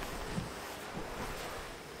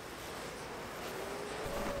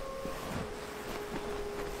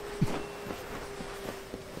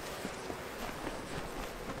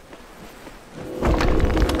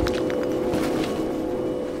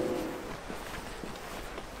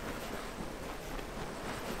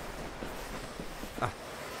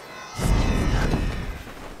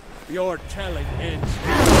 You're telling ends.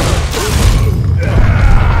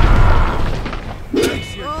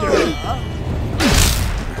 Face your doom.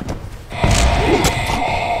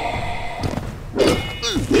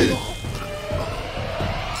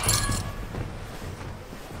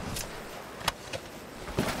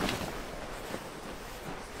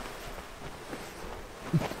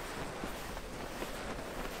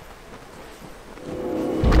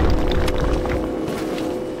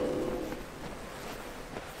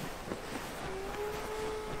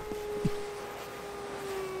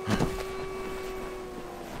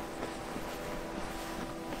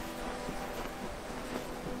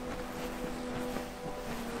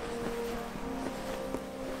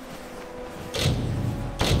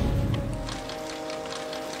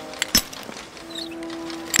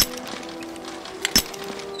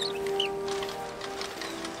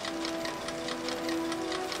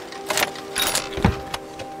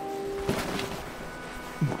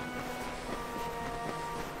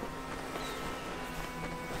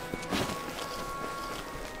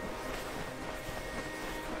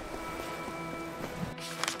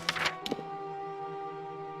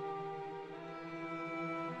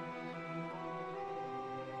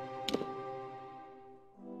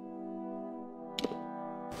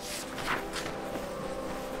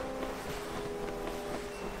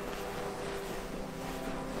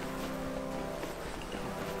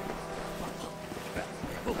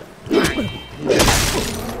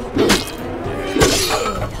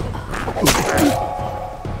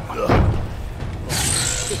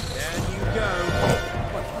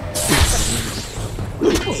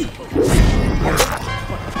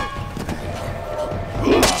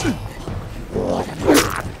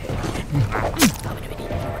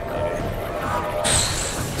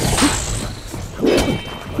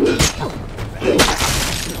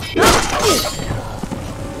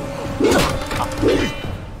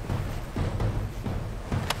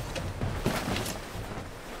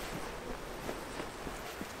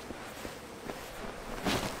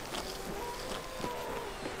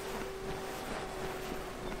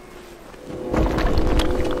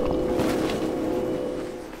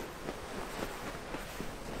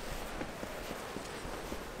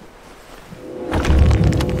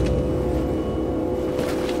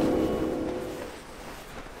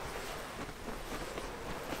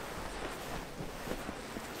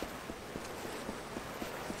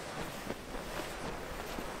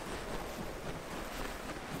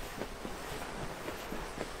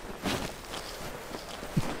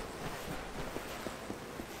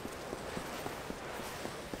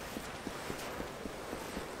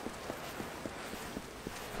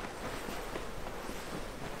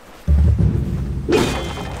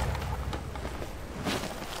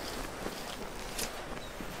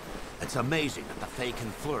 It's amazing that the Fae can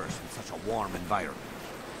flourish in such a warm environment.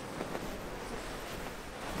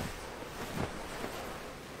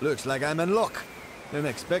 Looks like I'm in luck. Didn't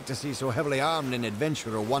expect to see so heavily armed an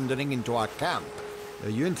adventurer wandering into our camp. Are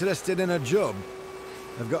you interested in a job?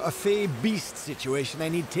 I've got a Fae beast situation I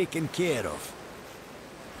need taken care of.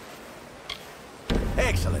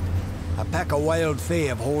 Excellent. A pack of wild Fae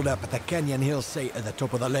have holed up at the canyon hill site at the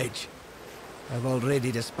top of the ledge. I've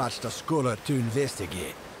already dispatched a scholar to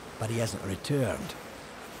investigate, but he hasn't returned.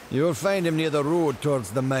 You'll find him near the road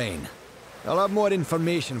towards the mine. I'll have more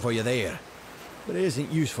information for you there, but it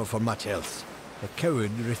isn't useful for much else. The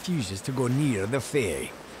coward refuses to go near the Fae.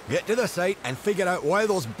 Get to the site and figure out why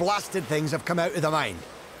those blasted things have come out of the mine.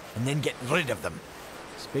 And then get rid of them.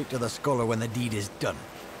 Speak to the scholar when the deed is done.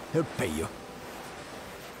 He'll pay you.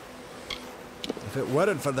 If it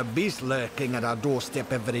weren't for the beast lurking at our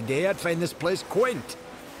doorstep every day, I'd find this place quaint.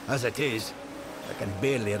 As it is, I can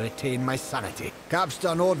barely retain my sanity.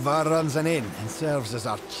 Capstan Ordvar runs an inn and serves as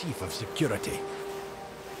our chief of security.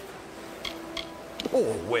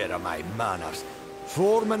 Oh, where are my manners?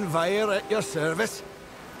 Foreman Vire at your service.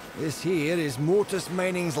 This here is Motus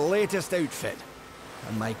Mining's latest outfit,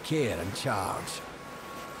 and my care and charge.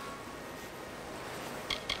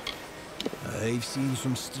 I've seen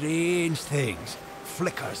some strange things.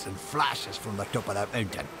 Flickers and flashes from the top of that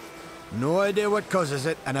mountain. No idea what causes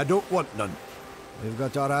it, and I don't want none. We've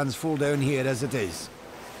got our hands full down here as it is.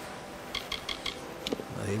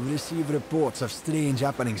 I've received reports of strange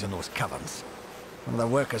happenings in those caverns. One of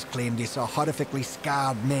the workers claimed he saw horrifically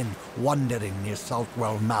scarred men wandering near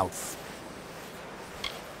Saltwell Mouth.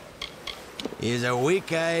 He's a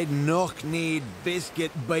weak-eyed, knock-kneed,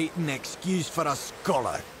 biscuit-biting excuse for a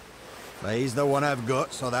scholar. But he's the one I've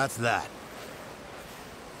got, so that's that.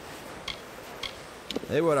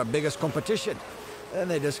 They were our biggest competition. Then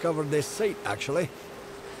they discovered this site, actually.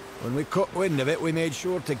 When we caught wind of it, we made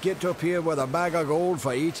sure to get up here with a bag of gold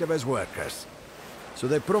for each of his workers. So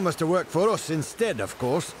they promised to work for us instead, of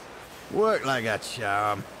course. Work like a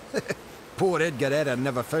charm. Poor Edgar had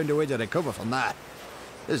never found a way to recover from that.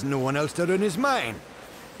 There's no one else to run his mine.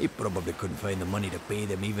 He probably couldn't find the money to pay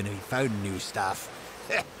them even if he found new staff.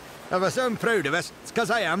 If I sound proud of us, it's 'cause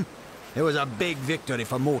I am. It was a big victory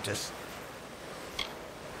for Motus.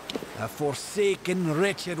 A forsaken,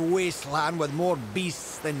 wretched wasteland with more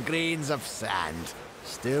beasts than grains of sand.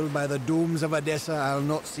 Still, by the domes of Odessa, I'll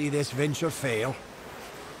not see this venture fail.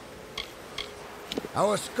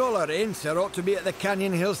 Our scholar, Ainser, ought to be at the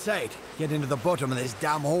canyon hillside, getting to the bottom of this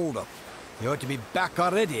damn holdup. He ought to be back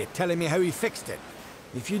already, telling me how he fixed it.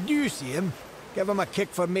 If you do see him, give him a kick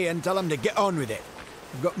for me and tell him to get on with it.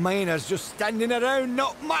 We've got miners just standing around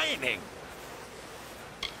not mining.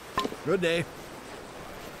 Good day.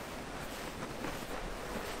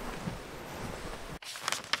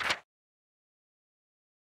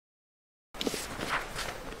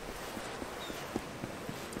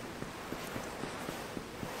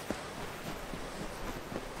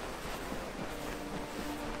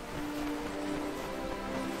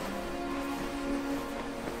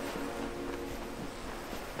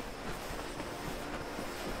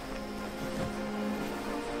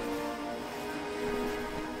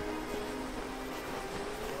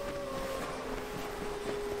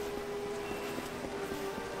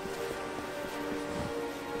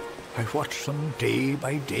 I watch them day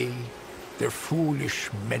by day, their foolish,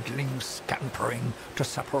 meddling scampering to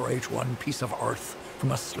separate one piece of earth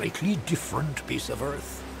from a slightly different piece of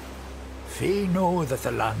earth. They know that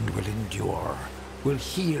the land will endure, will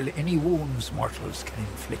heal any wounds mortals can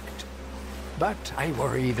inflict. But I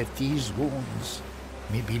worry that these wounds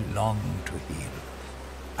may be long to heal.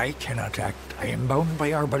 I cannot act, I am bound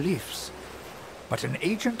by our beliefs. But an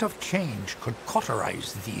agent of change could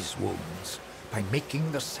cauterize these wounds by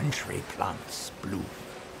making the century plants bloom.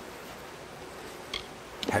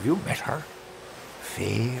 Have you met her?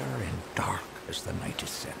 Fair and dark as the night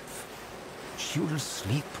itself. She'll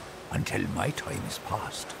sleep until my time is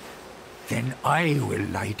past. Then I will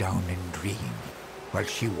lie down and dream while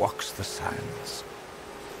she walks the sands.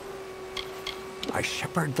 I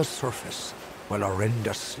shepherd the surface while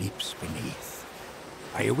Orenda sleeps beneath.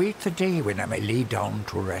 I await the day when I may lay down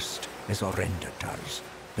to rest as Orenda does,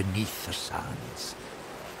 beneath the sands.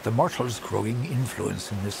 The mortal's growing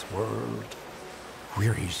influence in this world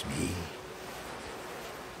wearies me.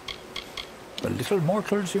 The little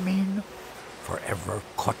mortals, you mean? Forever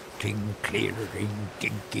cutting, clearing,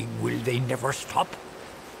 digging, will they never stop?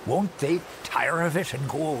 Won't they tire of it and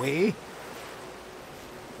go away?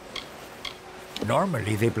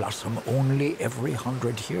 Normally they blossom only every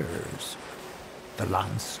 100 years. The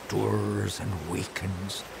land stirs and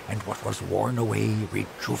wakens, and what was worn away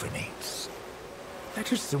rejuvenates.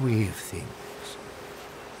 That is the way of things.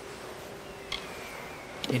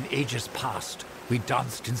 In ages past, we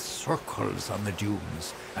danced in circles on the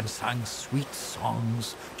dunes and sang sweet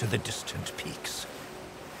songs to the distant peaks.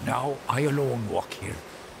 Now I alone walk here,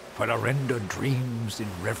 while Orenda dreams in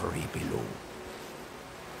reverie below.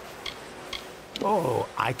 Oh,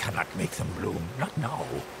 I cannot make them bloom, not now.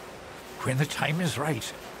 When the time is right,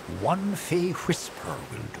 one fey whisper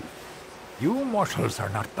will do. You mortals are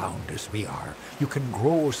not bound as we are. You can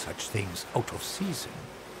grow such things out of season.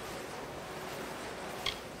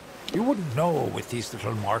 You wouldn't know with these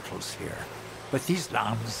little mortals here. But these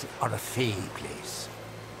lands are a fey place,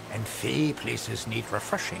 and fey places need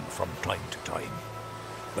refreshing from time to time.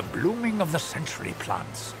 The blooming of the century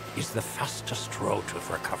plants is the fastest road to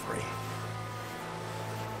recovery.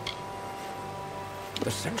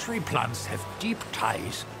 The century plants have deep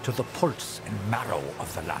ties to the pulse and marrow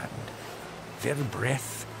of the land. Their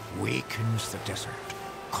breath wakens the desert,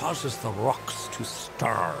 causes the rocks to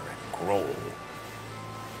stir and grow.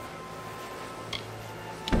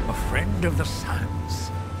 A friend of the sands,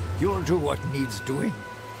 you'll do what needs doing.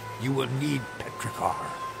 You will need petrichor.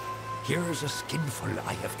 Here's a skinful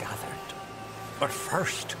I have gathered. But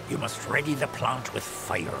first, you must ready the plant with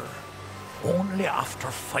fire. Only after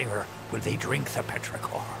fire will they drink the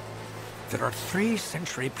petrichor. There are 3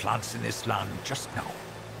 century plants in this land just now.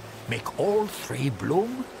 Make all 3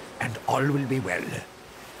 bloom, and all will be well.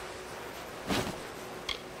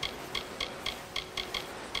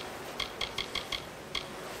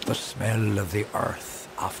 The smell of the earth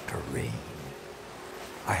after rain.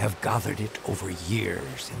 I have gathered it over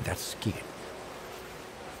years in that skin.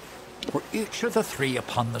 For each of the 3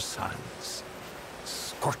 upon the sands,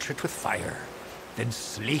 scorch it with fire, then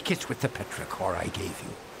slake it with the petrichor I gave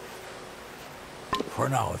you. For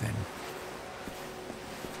now, then.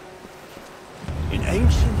 In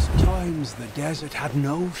ancient times, the desert had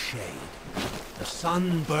no shade. The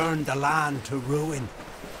sun burned the land to ruin.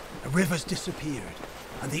 The rivers disappeared,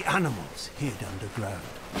 and the animals hid underground.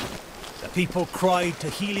 The people cried to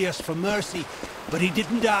Helios for mercy, but he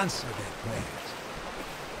didn't answer their prayers.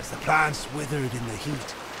 As the plants withered in the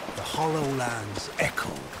heat, the hollow lands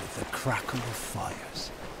echoed with the crackle of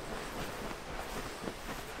fires.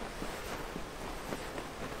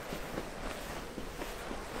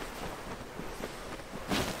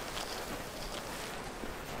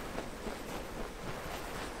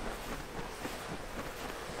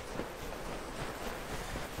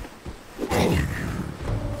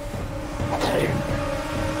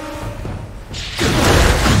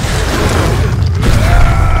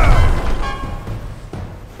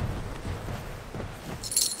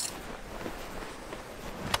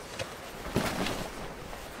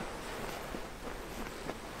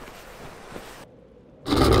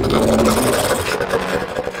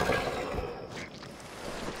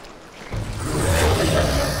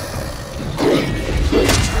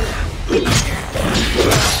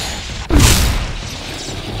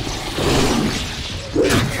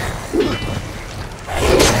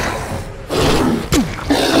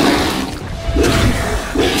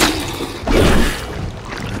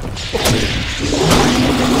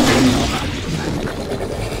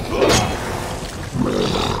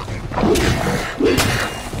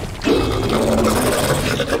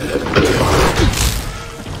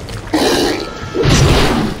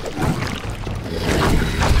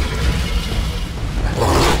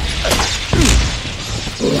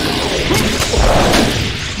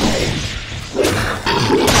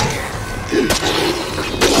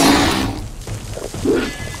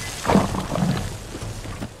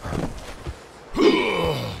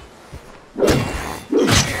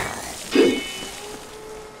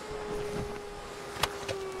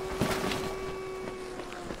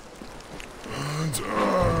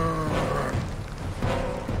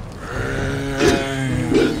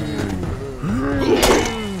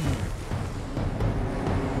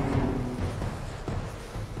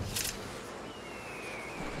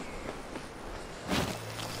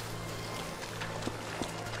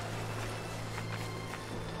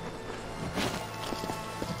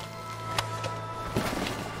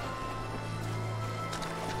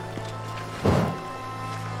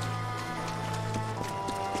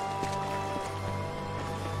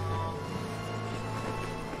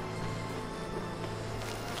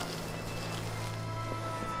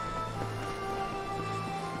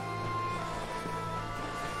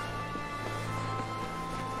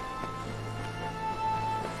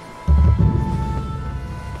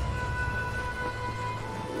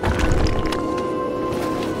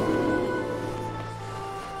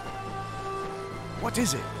 What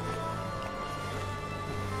is it?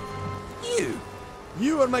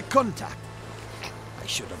 You are my contact. I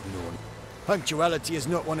should have known. Punctuality is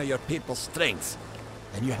not one of your people's strengths,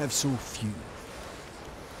 and you have so few.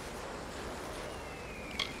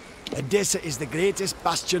 Edessa is the greatest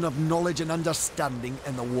bastion of knowledge and understanding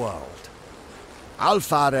in the world.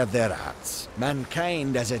 Alfar have their arts,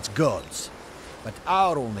 mankind has its gods, but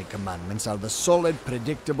our only commandments are the solid,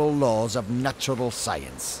 predictable laws of natural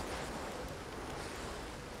science.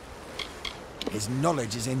 His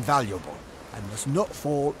knowledge is invaluable, and must not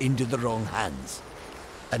fall into the wrong hands.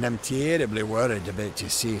 And I'm terribly worried about your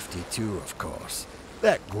safety too, of course.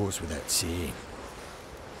 That goes without saying.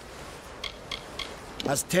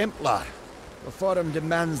 As Templar, the Forum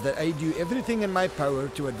demands that I do everything in my power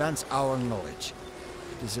to advance our knowledge.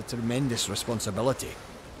 It is a tremendous responsibility,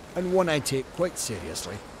 and one I take quite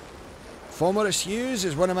seriously. Formerus Hughes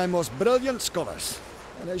is one of my most brilliant scholars,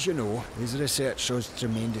 and as you know, his research shows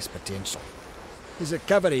tremendous potential. His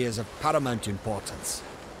recovery is of paramount importance.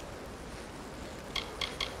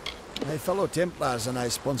 My fellow Templars and I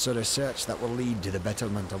sponsor research that will lead to the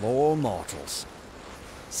betterment of all mortals.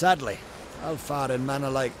 Sadly, Alfar and man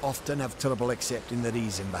alike often have trouble accepting the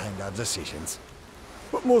reason behind our decisions.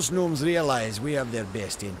 But most gnomes realize we have their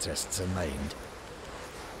best interests in mind.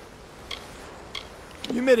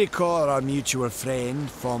 You may recall our mutual friend,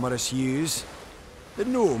 Formerus Hughes, the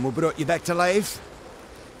gnome who brought you back to life?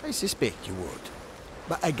 I suspect you would,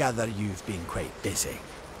 but I gather you've been quite busy.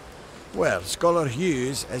 Well, Scholar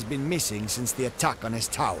Hughes has been missing since the attack on his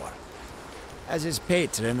tower. As his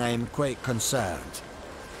patron, I am quite concerned.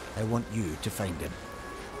 I want you to find him.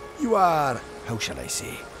 You are, how shall I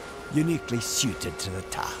say, uniquely suited to the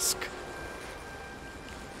task.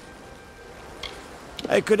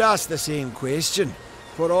 I could ask the same question.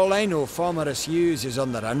 For all I know, Formerus Hughes is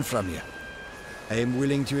on the run from you. I am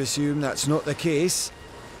willing to assume that's not the case.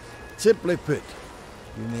 Simply put,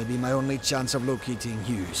 you may be my only chance of locating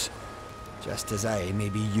Hughes, just as I may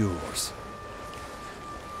be yours.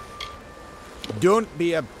 Don't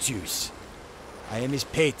be obtuse. I am his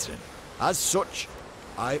patron. As such,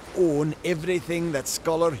 I own everything that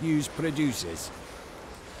Scholar Hughes produces.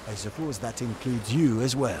 I suppose that includes you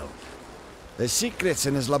as well. The secrets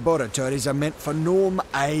in his laboratories are meant for gnome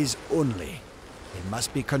eyes only. They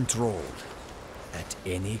must be controlled at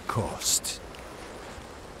any cost.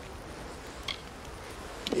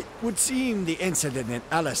 It would seem the incident in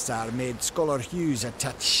Alistar made Scholar Hughes a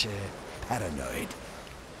touch paranoid.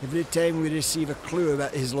 Every time we receive a clue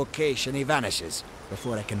about his location, he vanishes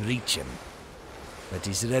before I can reach him. But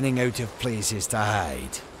he's running out of places to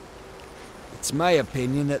hide. It's my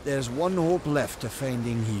opinion that there's one hope left of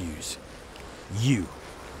finding Hughes. You.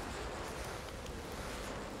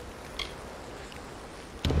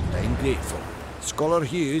 I'm grateful. Scholar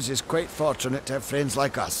Hughes is quite fortunate to have friends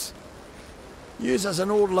like us. Hughes has an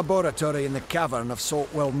old laboratory in the cavern of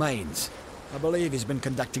Saltwell Mines. I believe he's been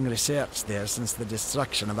conducting research there since the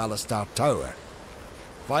destruction of Alistar Tower.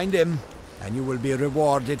 Find him, and you will be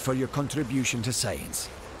rewarded for your contribution to science.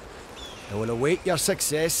 I will await your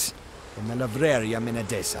success in the Librarium in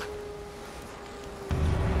Edessa.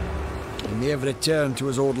 He may have returned to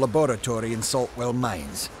his old laboratory in Saltwell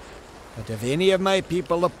Mines, but if any of my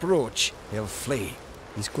people approach, he'll flee.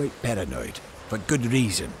 He's quite paranoid, for good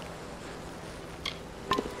reason.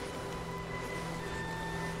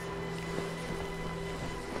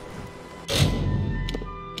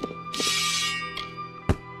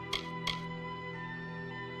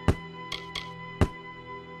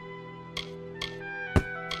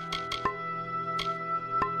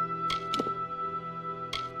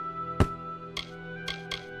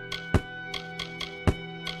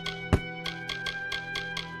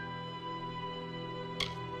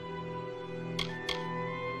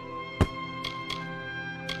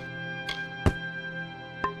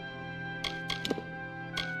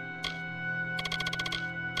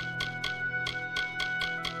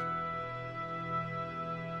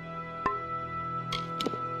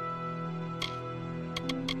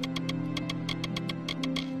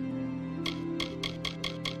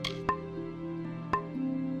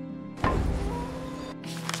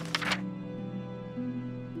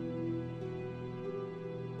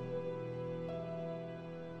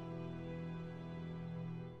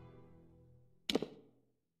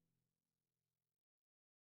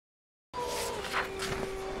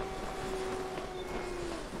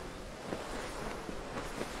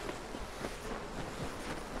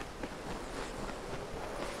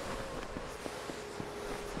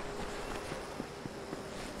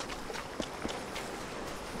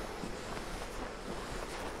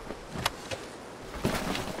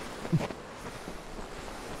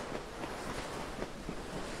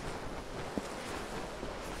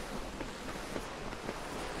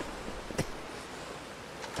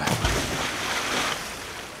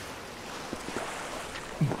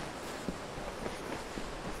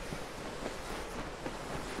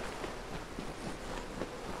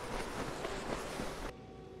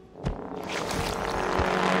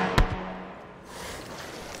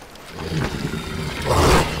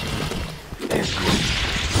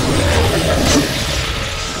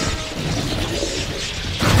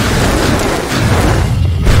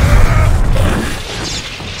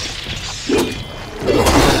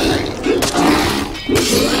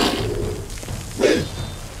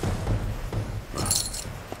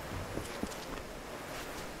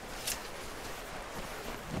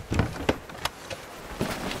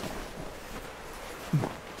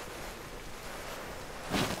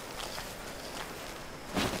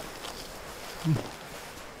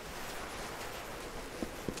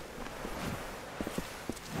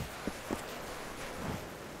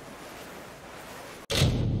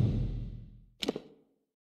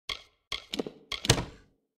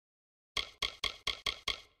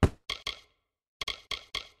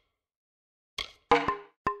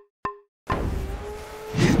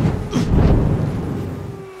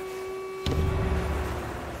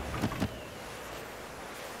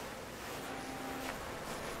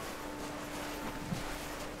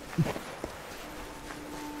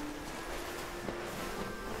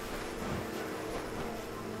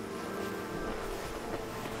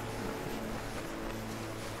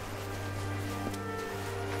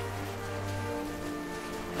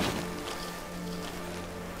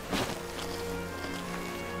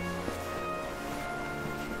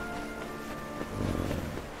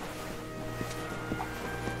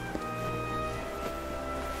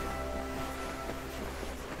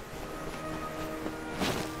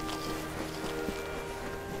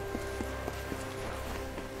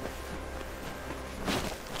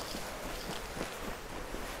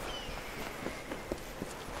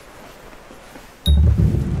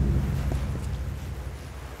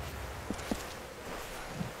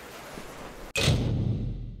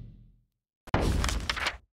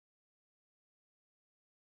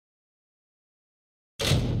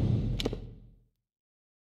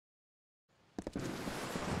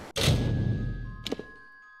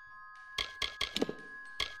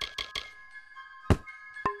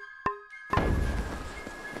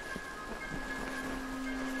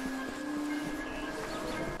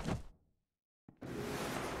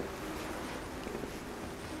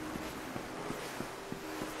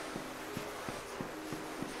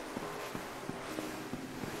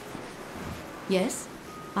 Yes?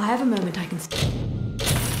 I have a moment I can spare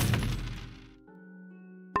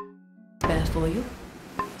for you.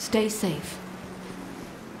 Stay safe.